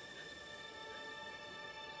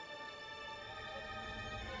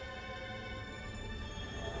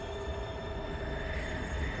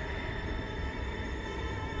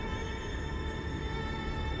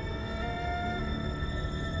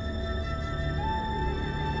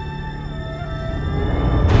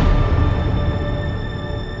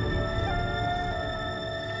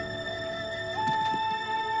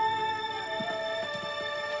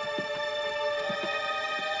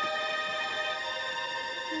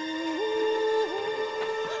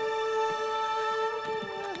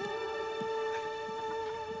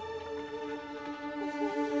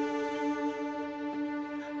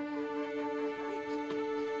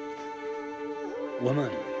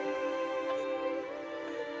 Woman,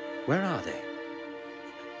 where are they?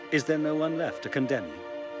 Is there no one left to condemn you?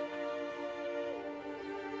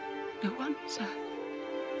 No one, sir.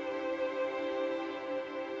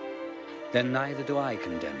 Then neither do I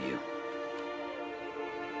condemn you.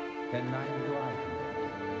 Then neither do I condemn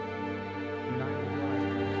you. Neither do I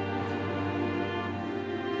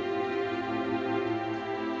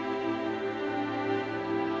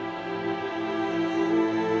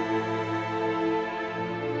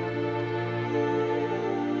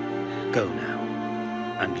Go now,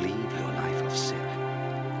 and leave your life of sin.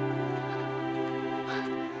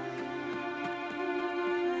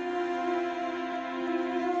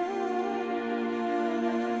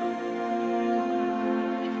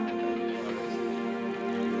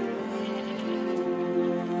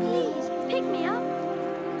 Please, pick me up.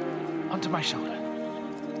 Onto my shoulder.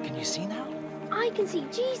 Can you see now? I can see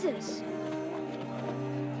Jesus.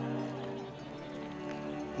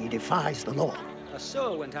 He defies the law, A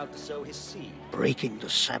sower went out to sow his seed. breaking the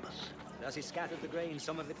Sabbath, As he scattered the grain,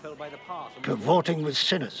 some of it fell by the path. cavorting with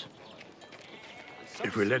sinners.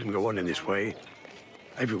 If we let him go on in this way,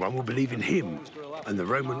 everyone will believe in him, and the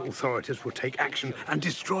Roman authorities will take action and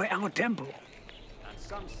destroy our temple. And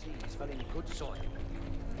some seeds fell in good soil.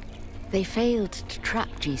 They failed to trap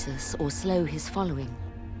Jesus or slow his following,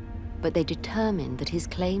 but they determined that his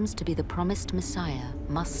claims to be the promised Messiah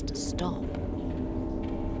must stop.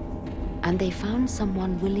 And they found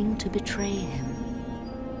someone willing to betray him.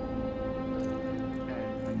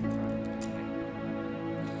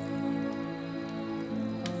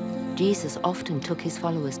 Jesus often took his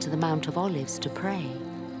followers to the Mount of Olives to pray.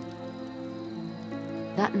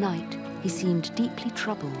 That night, he seemed deeply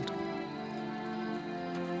troubled.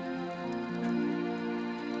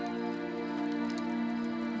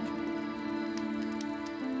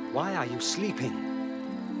 Why are you sleeping?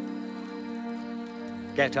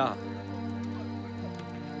 Get up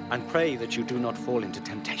and pray that you do not fall into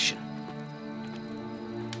temptation.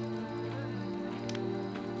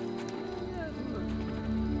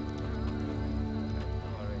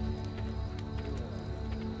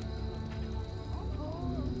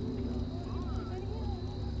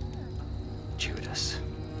 Judas.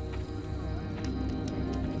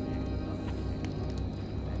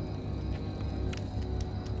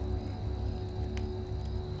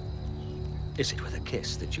 Is it with a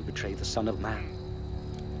kiss that you betray the Son of Man?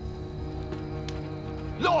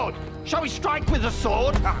 Lord, shall we strike with the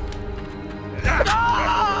sword?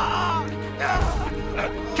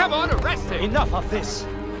 Come on, arrest him! Enough of this!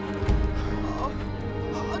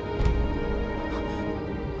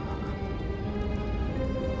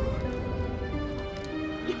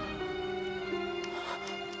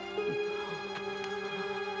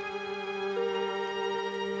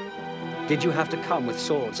 Did you have to come with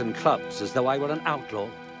swords and clubs as though I were an outlaw?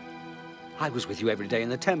 I was with you every day in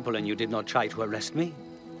the temple and you did not try to arrest me.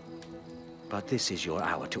 But this is your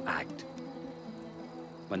hour to act,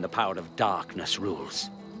 when the power of darkness rules.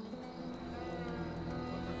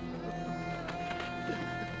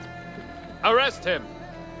 Arrest him!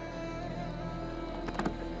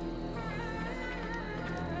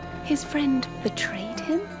 His friend betrayed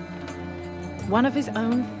him? One of his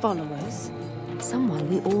own followers? Someone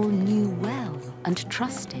we all knew well and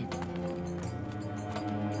trusted.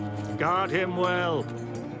 Guard him well.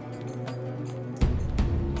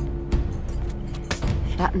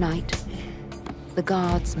 That night, the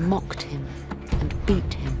guards mocked him and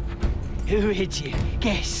beat him. Who hit you?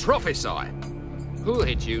 Guess. Prophesy. Who'll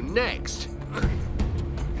hit you next?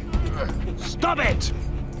 Stop it!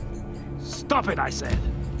 Stop it, I said.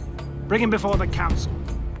 Bring him before the council.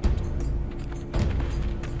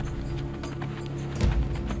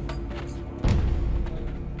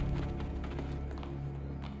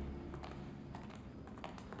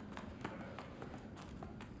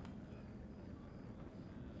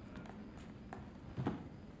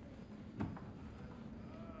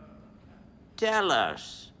 Tell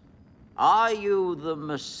us, are you the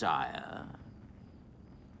Messiah?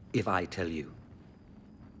 If I tell you,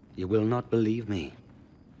 you will not believe me.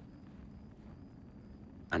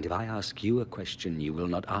 And if I ask you a question, you will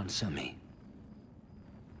not answer me.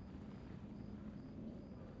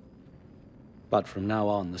 But from now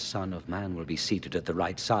on, the Son of Man will be seated at the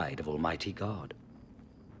right side of Almighty God.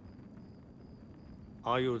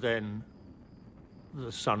 Are you then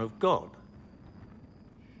the Son of God?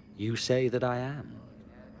 You say that I am.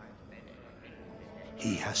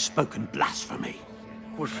 He has spoken blasphemy.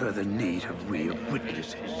 What further need have we of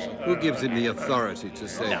witnesses? Who gives him the authority to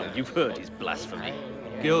say that? You've heard his blasphemy.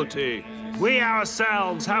 Guilty. We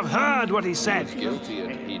ourselves have heard what he said. He's guilty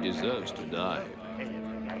and he deserves to die.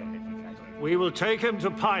 We will take him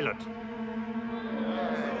to Pilate.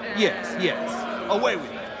 Yes. Away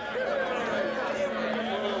with him.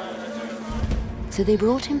 So they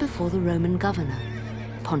brought him before the Roman governor,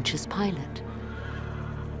 Pontius Pilate.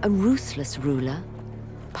 A ruthless ruler,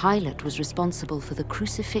 Pilate was responsible for the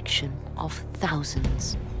crucifixion of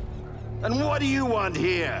thousands. And what do you want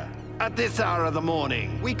here, at this hour of the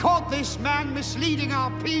morning? We caught this man misleading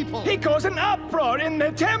our people. He caused an uproar in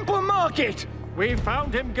the temple market. We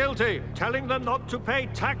found him guilty, telling them not to pay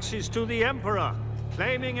taxes to the emperor,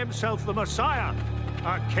 claiming himself the Messiah,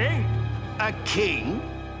 a king. A king?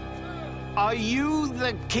 Are you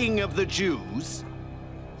the king of the Jews?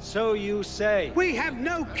 So you say. We have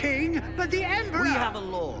no king but the emperor. We have a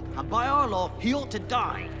law, and by our law, he ought to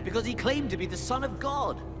die because he claimed to be the Son of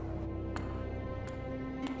God.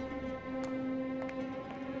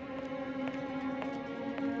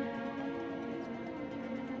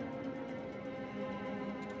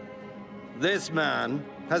 This man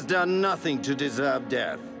has done nothing to deserve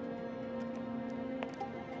death.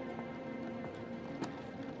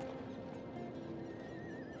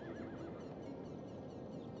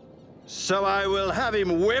 So I will have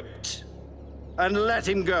him whipped and let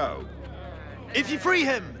him go. If you free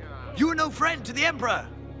him, you are no friend to the Emperor.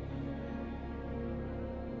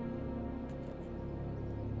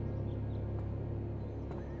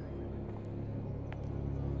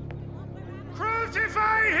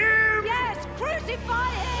 Crucify him! Yes,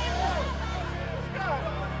 crucify him!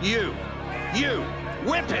 You,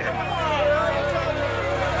 whip him!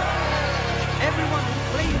 Everyone who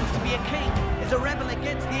claims to be a king is a rebel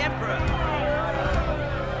against the Emperor.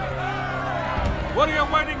 What are you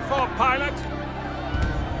waiting for, Pilate?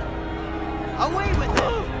 Away with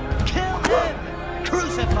him! Kill him!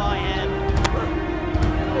 Crucify him!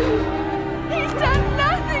 He's done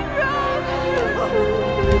nothing wrong!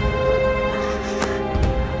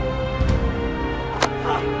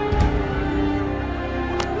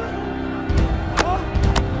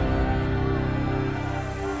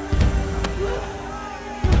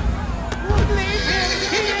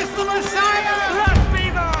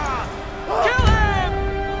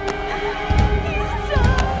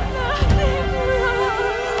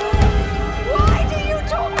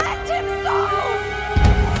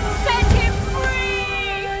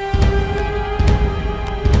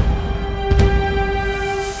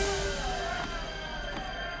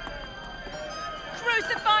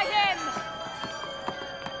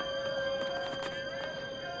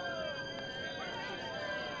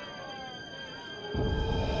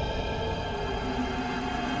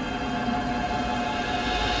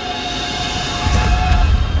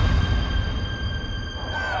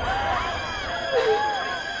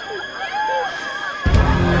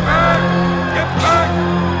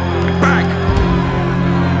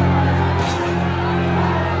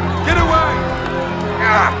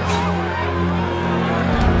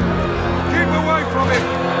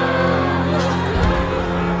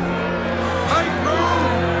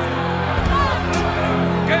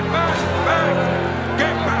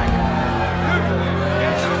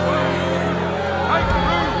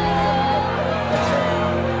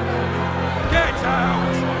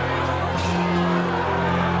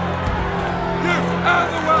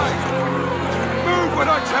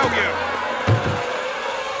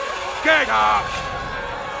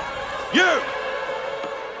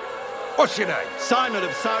 What's your name? Simon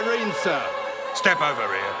of Cyrene, sir. Step over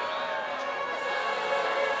here.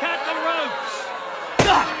 Cut the ropes!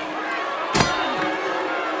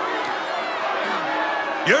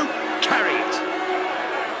 You carry it.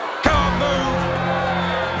 Can't move.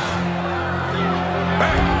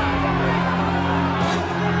 Back.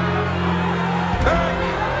 Back.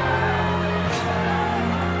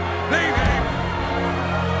 Leave him.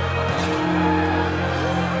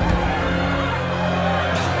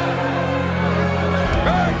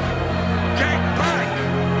 Back. Get back.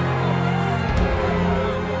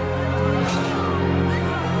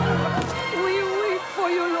 We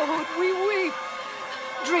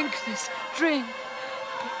Drink.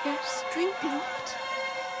 Yes, drink, Lord.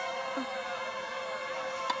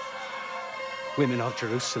 Women of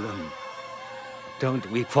Jerusalem, don't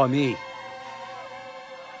weep for me,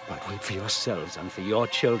 but weep for yourselves and for your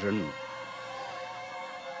children.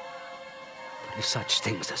 For if such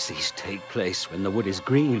things as these take place when the wood is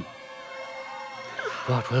green,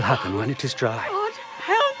 what will happen when it is dry? God,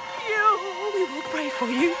 help you. We will pray for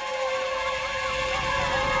you.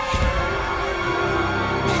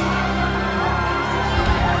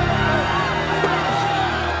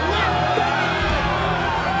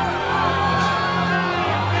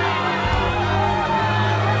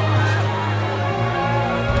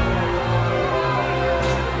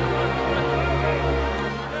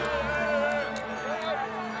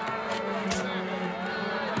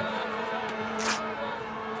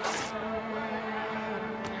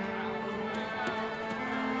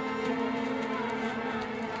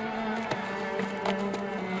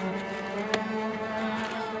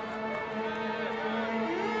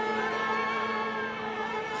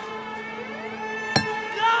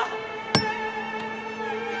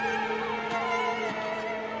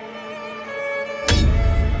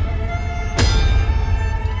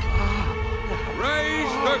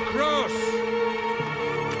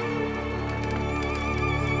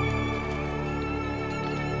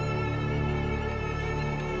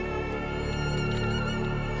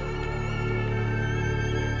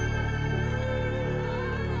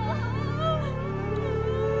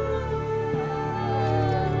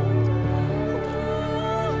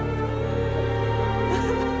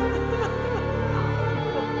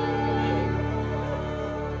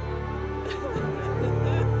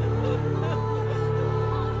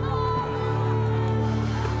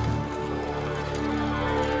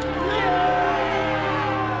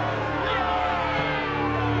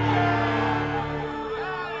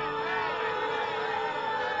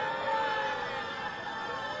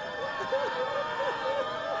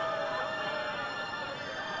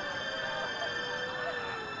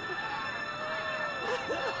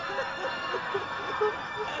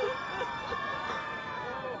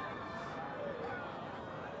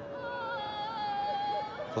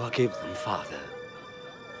 Forgive them, Father,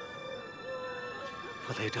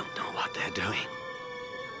 for they don't know what they're doing.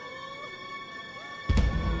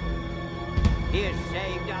 He has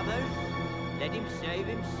saved others. Let him save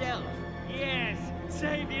himself. Yes,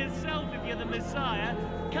 save yourself if you're the Messiah.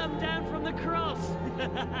 Come down from the cross.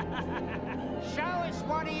 Show us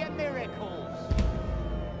one of your miracles.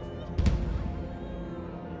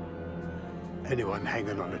 Anyone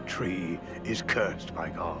hanging on a tree is cursed by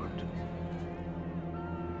God.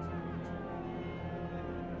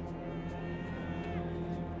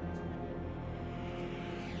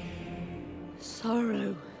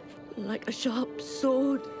 Sorrow, like a sharp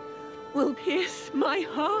sword, will pierce my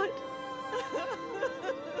heart.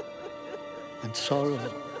 And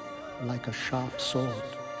sorrow, like a sharp sword,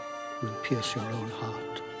 will pierce your own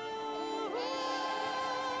heart.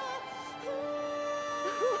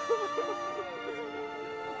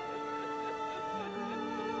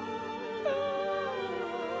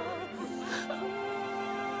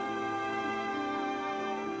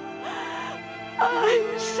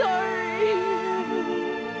 I'm sorry.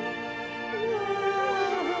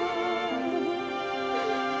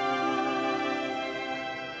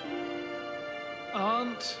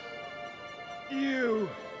 Aren't you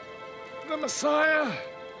the Messiah?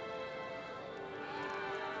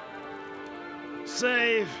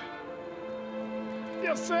 Save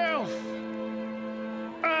yourself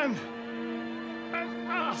and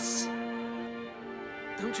us.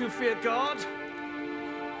 Don't you fear God?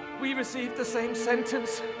 We received the same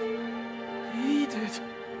sentence. He did.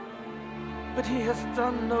 But he has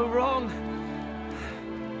done no wrong.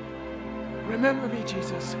 Remember me,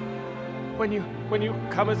 Jesus, when you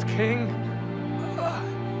come as king.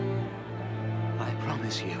 I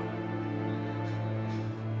promise you,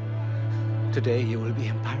 today you will be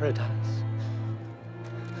in paradise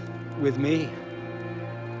with me.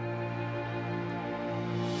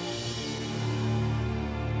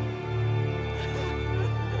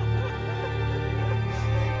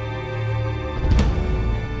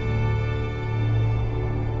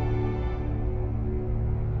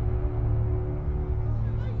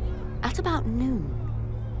 At about noon,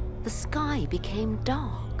 the sky became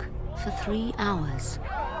dark for 3 hours.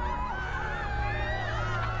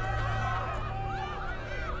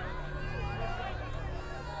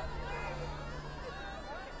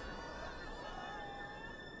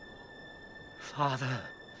 Father,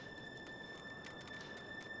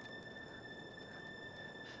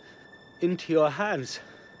 into your hands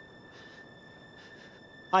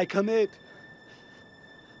I commit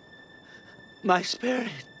My spirit.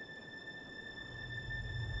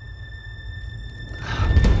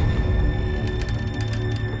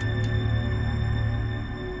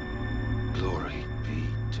 Glory be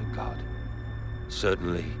to God.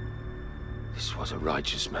 Certainly, this was a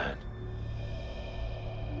righteous man.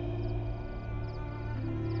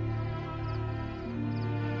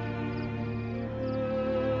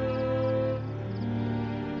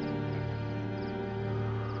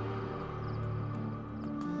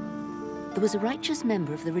 There was a righteous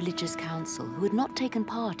member of the religious council who had not taken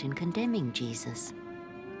part in condemning Jesus.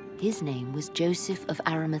 His name was Joseph of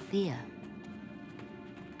Arimathea.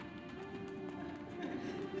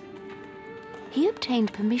 He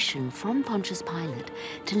obtained permission from Pontius Pilate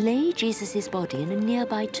to lay Jesus' body in a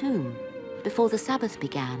nearby tomb before the Sabbath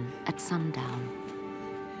began at sundown.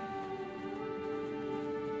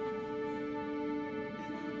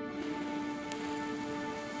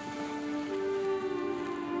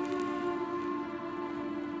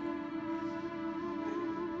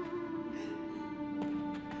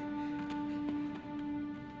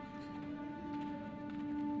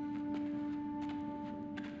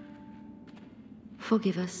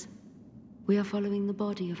 Forgive us. We are following the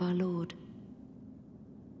body of our Lord.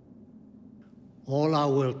 All are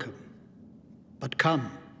welcome. But come,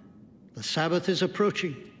 the Sabbath is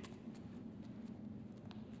approaching.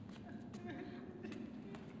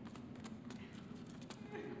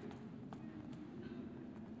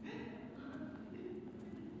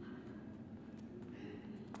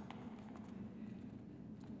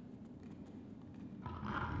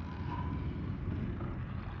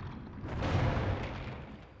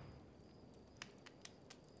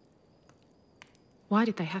 Why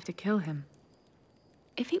did they have to kill him?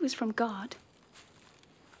 If he was from God,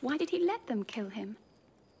 why did he let them kill him?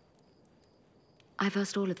 I've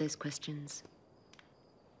asked all of those questions.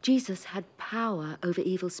 Jesus had power over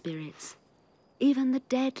evil spirits. Even the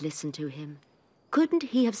dead listened to him. Couldn't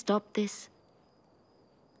he have stopped this?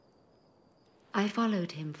 I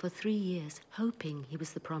followed him for 3 years, hoping he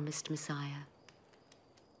was the promised Messiah.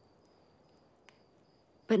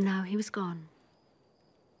 But now he was gone.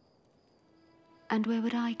 And where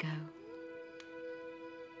would I go?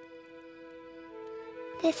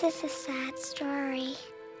 This is a sad story.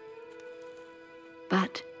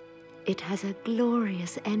 But it has a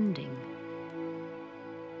glorious ending.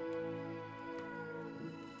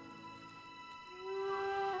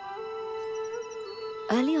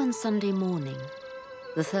 Early on Sunday morning,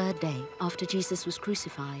 the 3rd day after Jesus was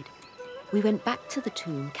crucified, we went back to the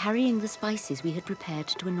tomb carrying the spices we had prepared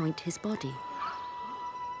to anoint his body.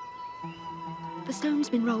 The stone's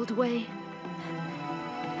been rolled away.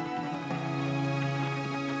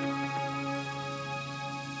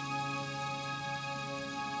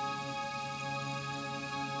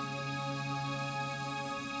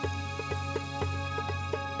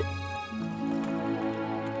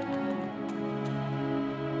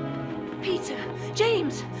 Peter,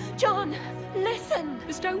 James, John, listen!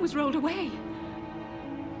 The stone was rolled away.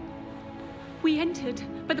 We entered,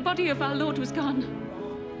 but the body of our Lord was gone.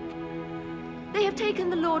 They have taken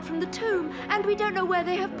the Lord from the tomb, and we don't know where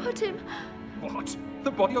they have put him. What? The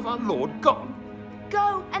body of our Lord gone?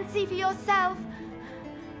 Go and see for yourself.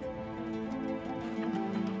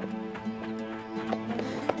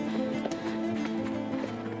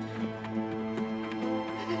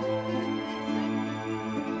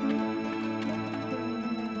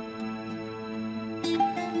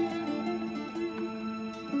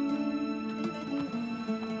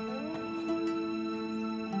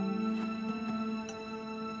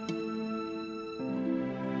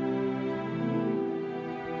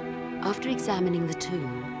 After examining the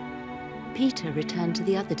tomb, Peter returned to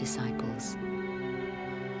the other disciples.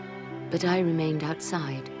 But I remained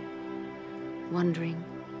outside, wondering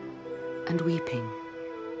and weeping.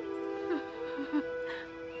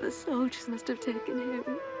 The soldiers must have taken him.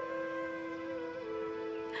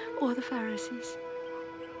 Or the Pharisees.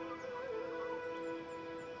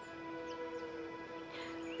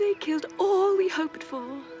 They killed all we hoped for.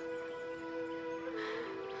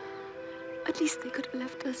 At least they could have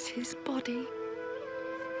left us his body.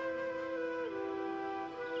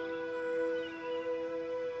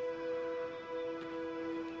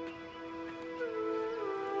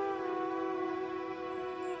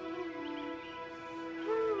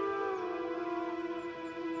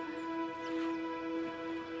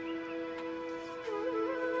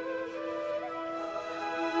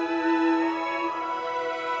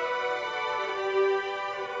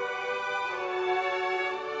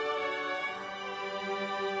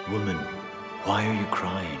 Woman, why are you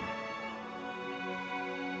crying?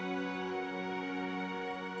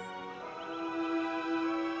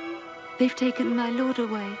 They've taken my Lord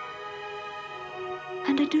away,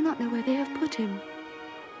 and I do not know where they have put him.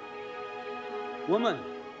 Woman,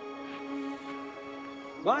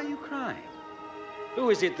 why are you crying?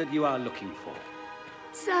 Who is it that you are looking for?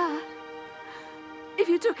 Sir, if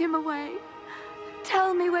you took him away,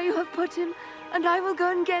 tell me where you have put him, and I will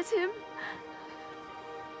go and get him.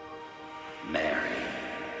 Mary.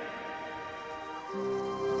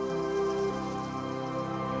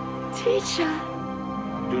 Teacher.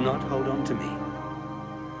 Do not hold on to me,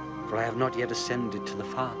 for I have not yet ascended to the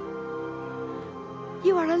Father.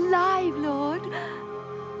 You are alive, Lord.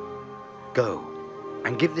 Go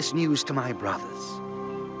and give this news to my brothers.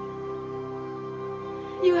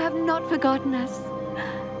 You have not forgotten us.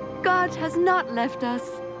 God has not left us.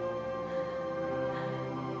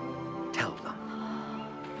 Tell them.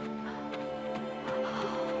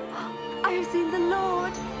 I have seen the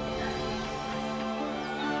Lord.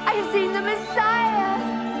 I have seen the Messiah.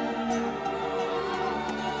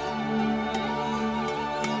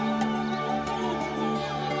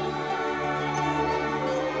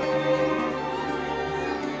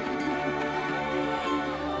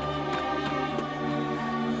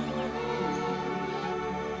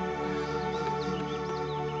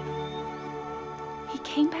 He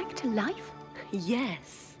came back to life?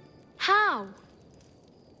 Yes. How?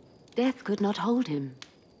 Death could not hold him.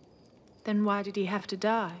 Then why did he have to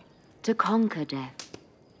die? To conquer death.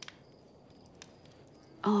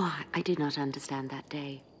 Oh, I did not understand that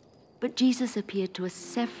day. But Jesus appeared to us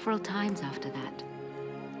several times after that.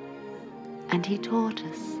 And he taught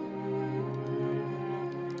us.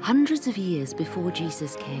 Hundreds of years before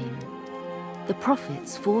Jesus came, the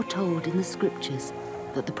prophets foretold in the scriptures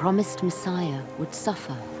that the promised Messiah would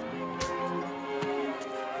suffer.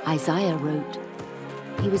 Isaiah wrote,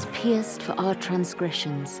 "He was pierced for our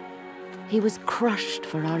transgressions. He was crushed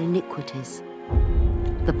for our iniquities.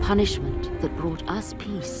 The punishment that brought us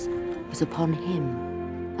peace was upon him,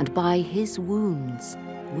 and by his wounds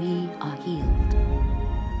we are healed."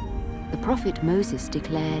 The prophet Moses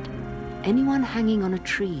declared, "Anyone hanging on a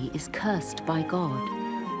tree is cursed by God."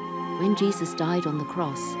 When Jesus died on the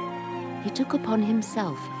cross, he took upon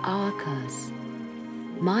himself our curse,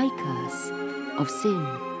 my curse of sin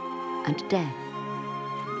and death.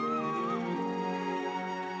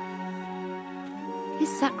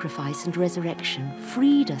 His sacrifice and resurrection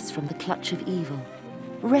freed us from the clutch of evil,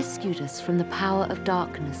 rescued us from the power of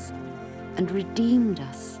darkness, and redeemed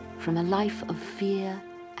us from a life of fear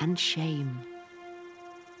and shame.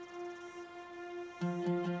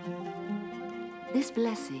 This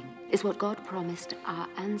blessing is what God promised our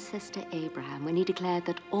ancestor Abraham when he declared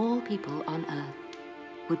that all people on earth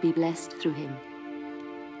would be blessed through him.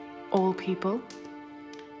 All people?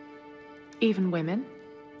 Even women?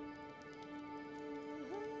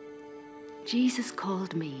 Jesus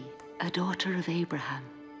called me a daughter of Abraham.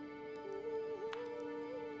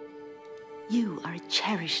 You are a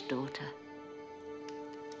cherished daughter,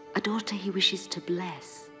 a daughter he wishes to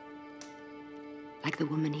bless, like the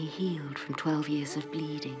woman he healed from 12 years of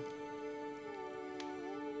bleeding.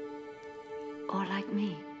 Or like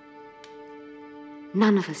me.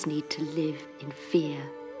 None of us need to live in fear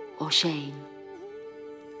or shame.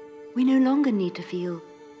 We no longer need to feel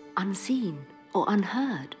unseen or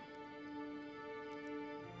unheard.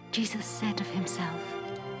 Jesus said of himself,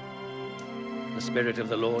 "The Spirit of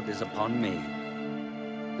the Lord is upon me,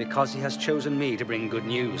 because he has chosen me to bring good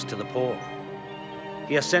news to the poor.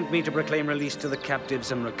 He has sent me to proclaim release to the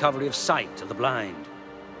captives and recovery of sight to the blind,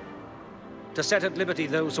 to set at liberty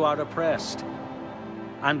those who are oppressed,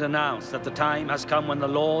 and announce that the time has come when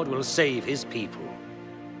the Lord will save his people."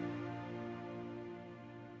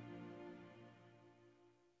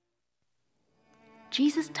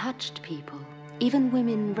 Jesus touched people, even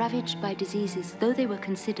women ravaged by diseases, though they were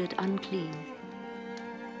considered unclean.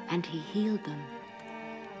 And he healed them.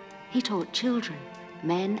 He taught children,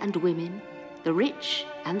 men and women, the rich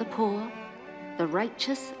and the poor, the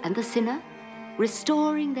righteous and the sinner,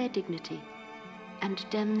 restoring their dignity and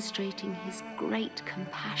demonstrating his great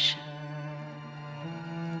compassion.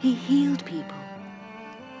 He healed people,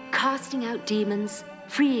 casting out demons,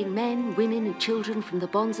 freeing men, women, and children from the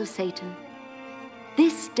bonds of Satan.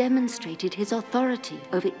 This demonstrated his authority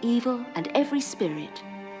over evil and every spirit.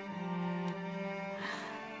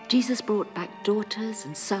 Jesus brought back daughters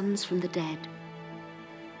and sons from the dead,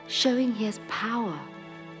 showing he has power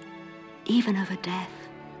even over death.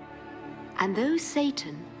 And though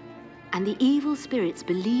Satan and the evil spirits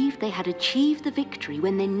believed they had achieved the victory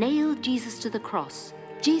when they nailed Jesus to the cross,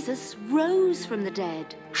 Jesus rose from the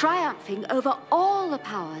dead, triumphing over all the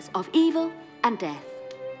powers of evil and death.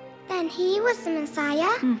 Then he was the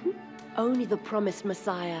Messiah? Mm-hmm. Only the promised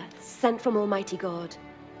Messiah, sent from Almighty God,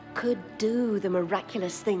 could do the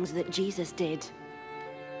miraculous things that Jesus did.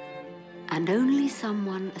 And only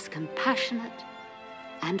someone as compassionate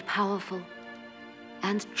and powerful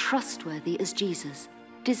and trustworthy as Jesus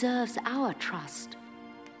deserves our trust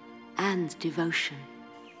and devotion.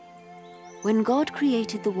 When God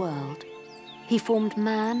created the world, he formed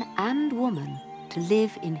man and woman to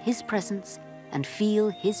live in his presence and feel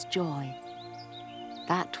his joy.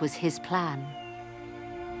 That was his plan.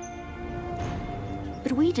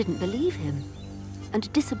 But we didn't believe him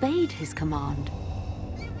and disobeyed his command.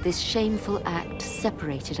 This shameful act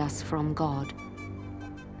separated us from God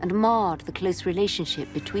and marred the close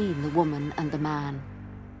relationship between the woman and the man.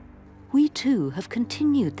 We too have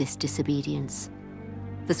continued this disobedience.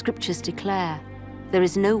 The scriptures declare, there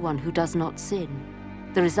is no one who does not sin.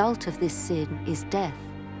 The result of this sin is death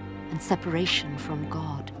and separation from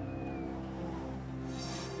God.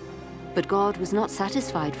 But God was not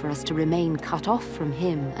satisfied for us to remain cut off from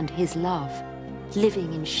him and his love,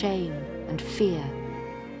 living in shame and fear.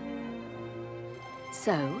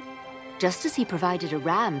 So, just as he provided a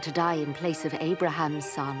ram to die in place of Abraham's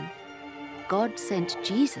son, God sent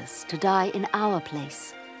Jesus to die in our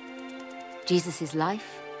place. Jesus'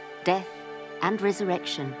 life, death, and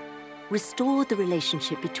resurrection restored the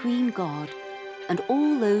relationship between God and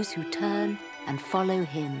all those who turn and follow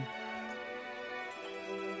him.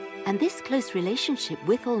 And this close relationship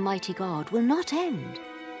with Almighty God will not end,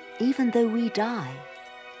 even though we die.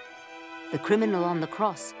 The criminal on the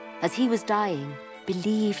cross, as he was dying,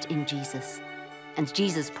 believed in Jesus, and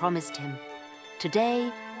Jesus promised him,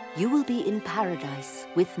 "Today you will be in paradise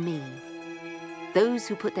with me." Those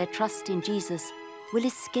who put their trust in Jesus will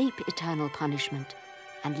escape eternal punishment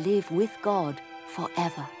and live with God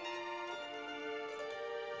forever.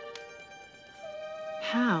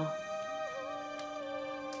 How?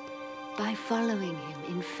 By following him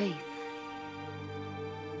in faith.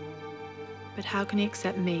 But how can he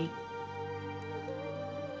accept me?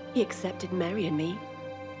 He accepted Mary and me.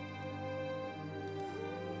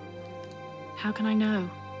 How can I know?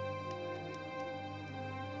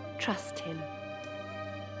 Trust him.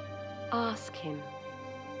 Ask him.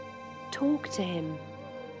 Talk to him.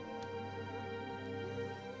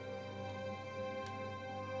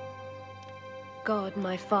 God,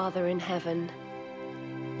 my Father in heaven,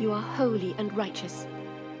 you are holy and righteous.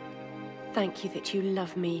 Thank you that you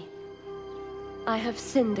love me. I have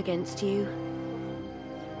sinned against you.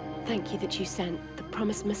 Thank you that you sent the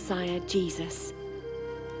promised Messiah, Jesus,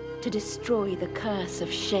 to destroy the curse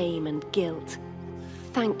of shame and guilt.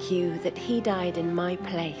 Thank you that he died in my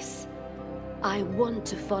place. I want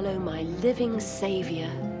to follow my living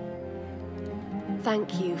Savior.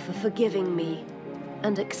 Thank you for forgiving me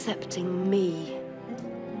and accepting me.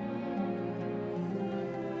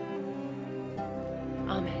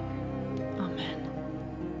 Amen. Amen.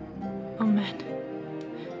 Amen.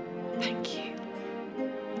 Thank you.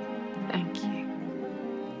 Thank you.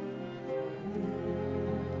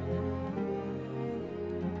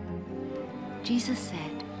 Jesus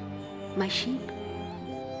said, "My sheep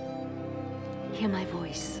hear my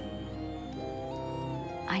voice.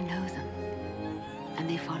 I know them, and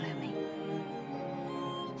they follow me."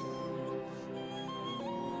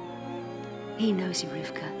 He knows you,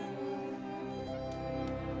 Rivka.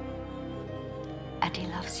 And he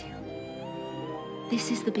loves you.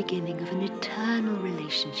 This is the beginning of an eternal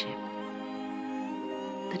relationship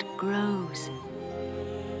that grows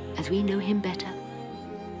as we know him better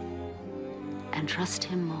and trust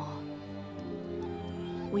him more.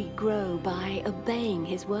 We grow by obeying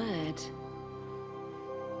his word.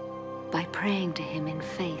 By praying to him in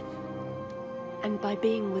faith. And by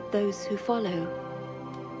being with those who follow.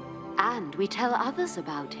 And we tell others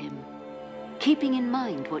about him, keeping in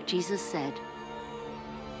mind what Jesus said.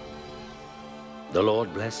 The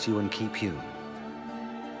Lord bless you and keep you.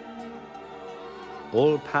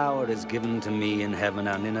 All power is given to me in heaven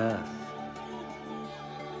and in earth.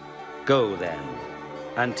 Go then,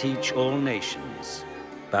 and teach all nations,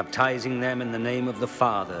 baptizing them in the name of the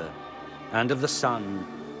Father, and of the Son,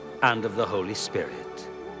 and of the Holy Spirit,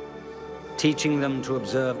 teaching them to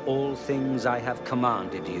observe all things I have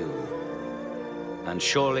commanded you. And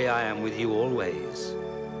surely I am with you always,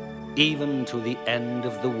 even to the end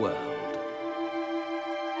of the world.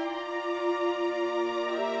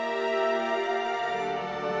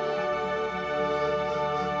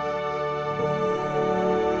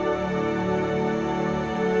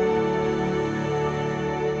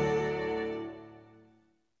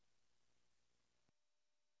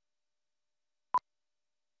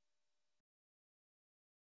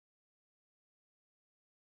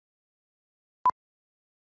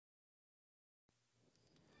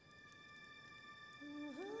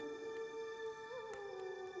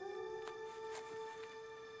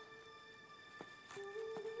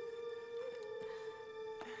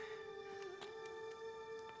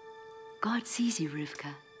 God sees you,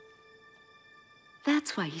 Rivka.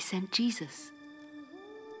 That's why he sent Jesus.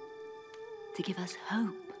 To give us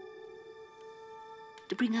hope.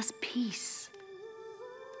 To bring us peace.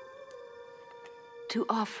 To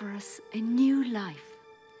offer us a new life.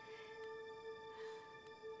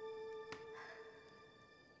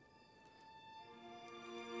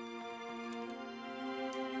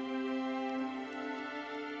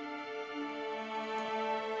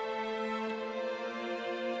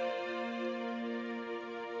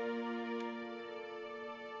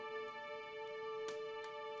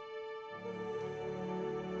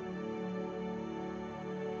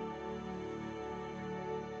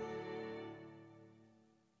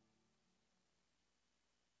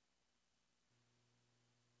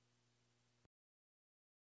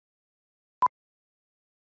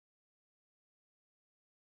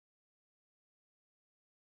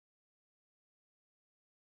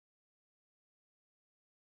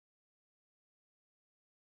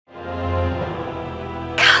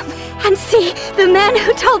 And see, the man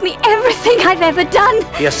who told me everything I've ever done.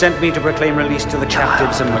 He has sent me to proclaim release to the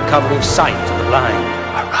captives and recovery of sight to the blind.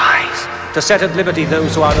 Arise! To set at liberty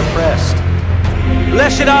those who are oppressed.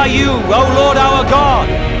 Blessed are you, O Lord our God,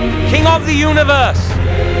 King of the universe,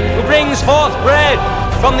 who brings forth bread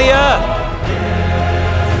from the earth.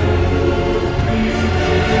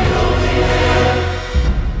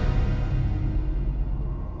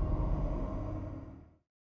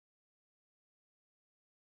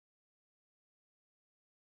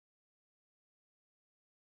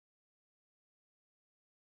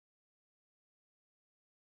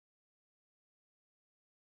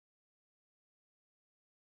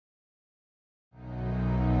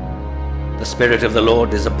 The Spirit of the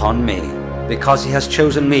Lord is upon me, because he has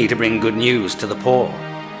chosen me to bring good news to the poor.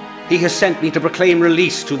 He has sent me to proclaim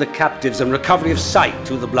release to the captives and recovery of sight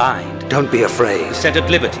to the blind. Don't be afraid. To set at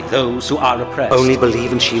liberty those who are oppressed. Only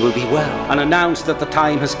believe and she will be well. And announce that the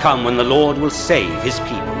time has come when the Lord will save his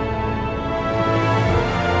people.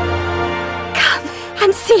 Come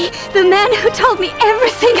and see, the man who told me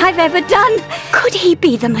everything I've ever done. Could he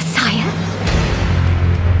be the Messiah?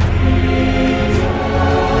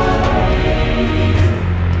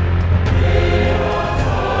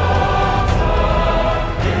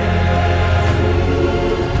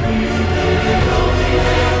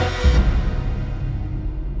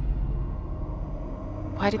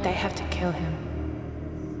 Why did they have to kill him?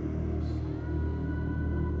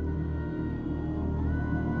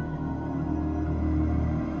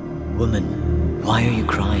 Woman, why are you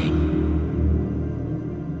crying?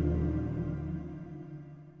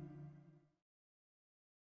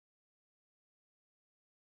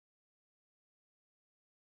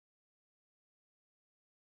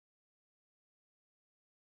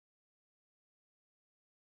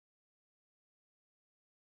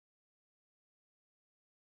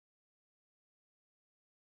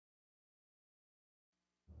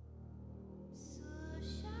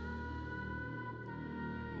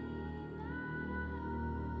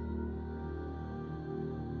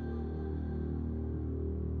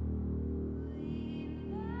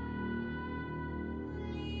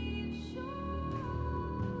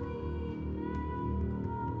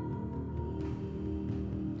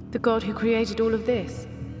 The God who created all of this.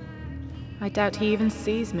 I doubt he even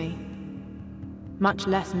sees me, much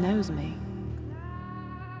less knows me.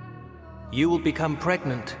 You will become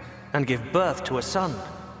pregnant and give birth to a son,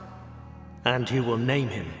 and you will name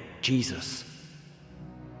him Jesus.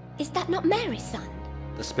 Is that not Mary's son?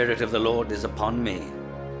 The Spirit of the Lord is upon me,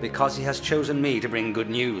 because he has chosen me to bring good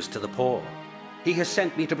news to the poor. He has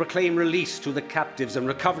sent me to proclaim release to the captives and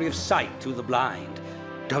recovery of sight to the blind.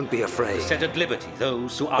 Don't be afraid. Set at liberty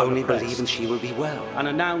those who are Only oppressed. believe and she will be well. And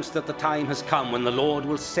announce that the time has come when the Lord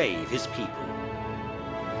will save his people.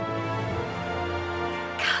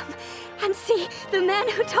 Come and see, the man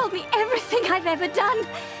who told me everything I've ever done.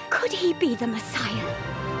 Could he be the Messiah?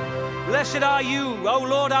 Blessed are you, O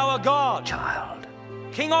Lord our God, Child,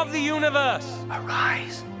 King of the universe,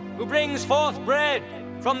 arise, who brings forth bread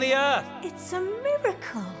from the earth. It's a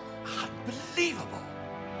miracle. Unbelievable.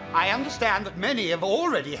 I understand that many have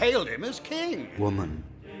already hailed him as king. Woman,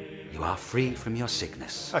 you are free from your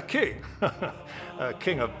sickness. A king? A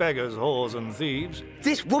king of beggars, whores, and thieves.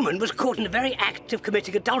 This woman was caught in the very act of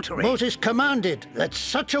committing adultery. Moses commanded that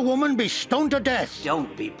such a woman be stoned to death.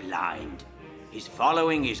 Don't be blind. His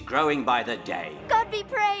following is growing by the day. God be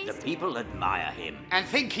praised. The people admire him. And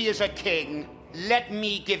think he is a king. Let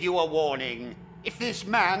me give you a warning. If this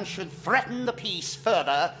man should threaten the peace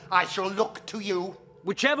further, I shall look to you.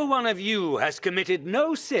 Whichever one of you has committed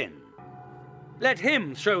no sin, let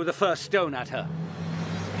him throw the first stone at her.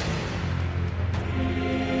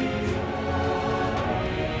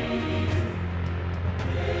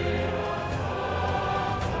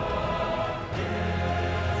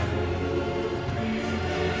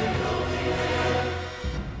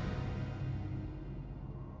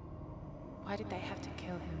 Why did they have to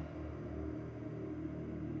kill him?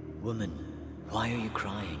 Woman, why are you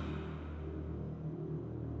crying?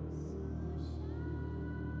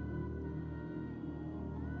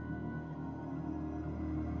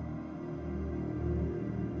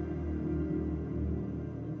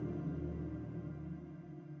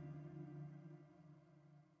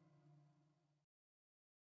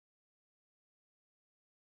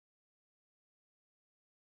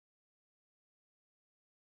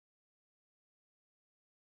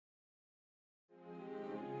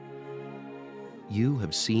 You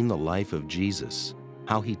have seen the life of Jesus,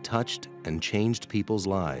 how he touched and changed people's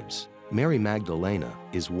lives. Mary Magdalena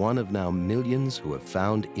is one of now millions who have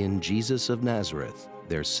found in Jesus of Nazareth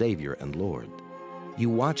their Savior and Lord. You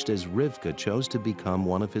watched as Rivka chose to become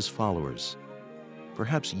one of his followers.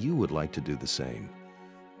 Perhaps you would like to do the same.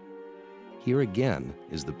 Here again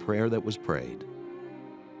is the prayer that was prayed.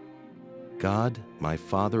 God, my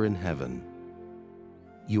Father in heaven,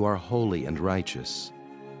 you are holy and righteous.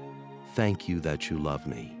 Thank you that you love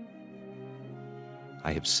me.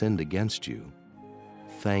 I have sinned against you.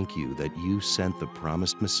 Thank you that you sent the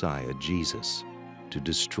promised Messiah, Jesus, to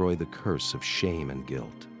destroy the curse of shame and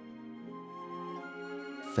guilt.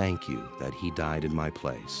 Thank you that he died in my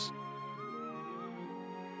place.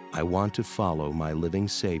 I want to follow my living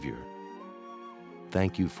Savior.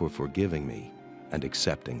 Thank you for forgiving me and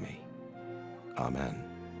accepting me. Amen.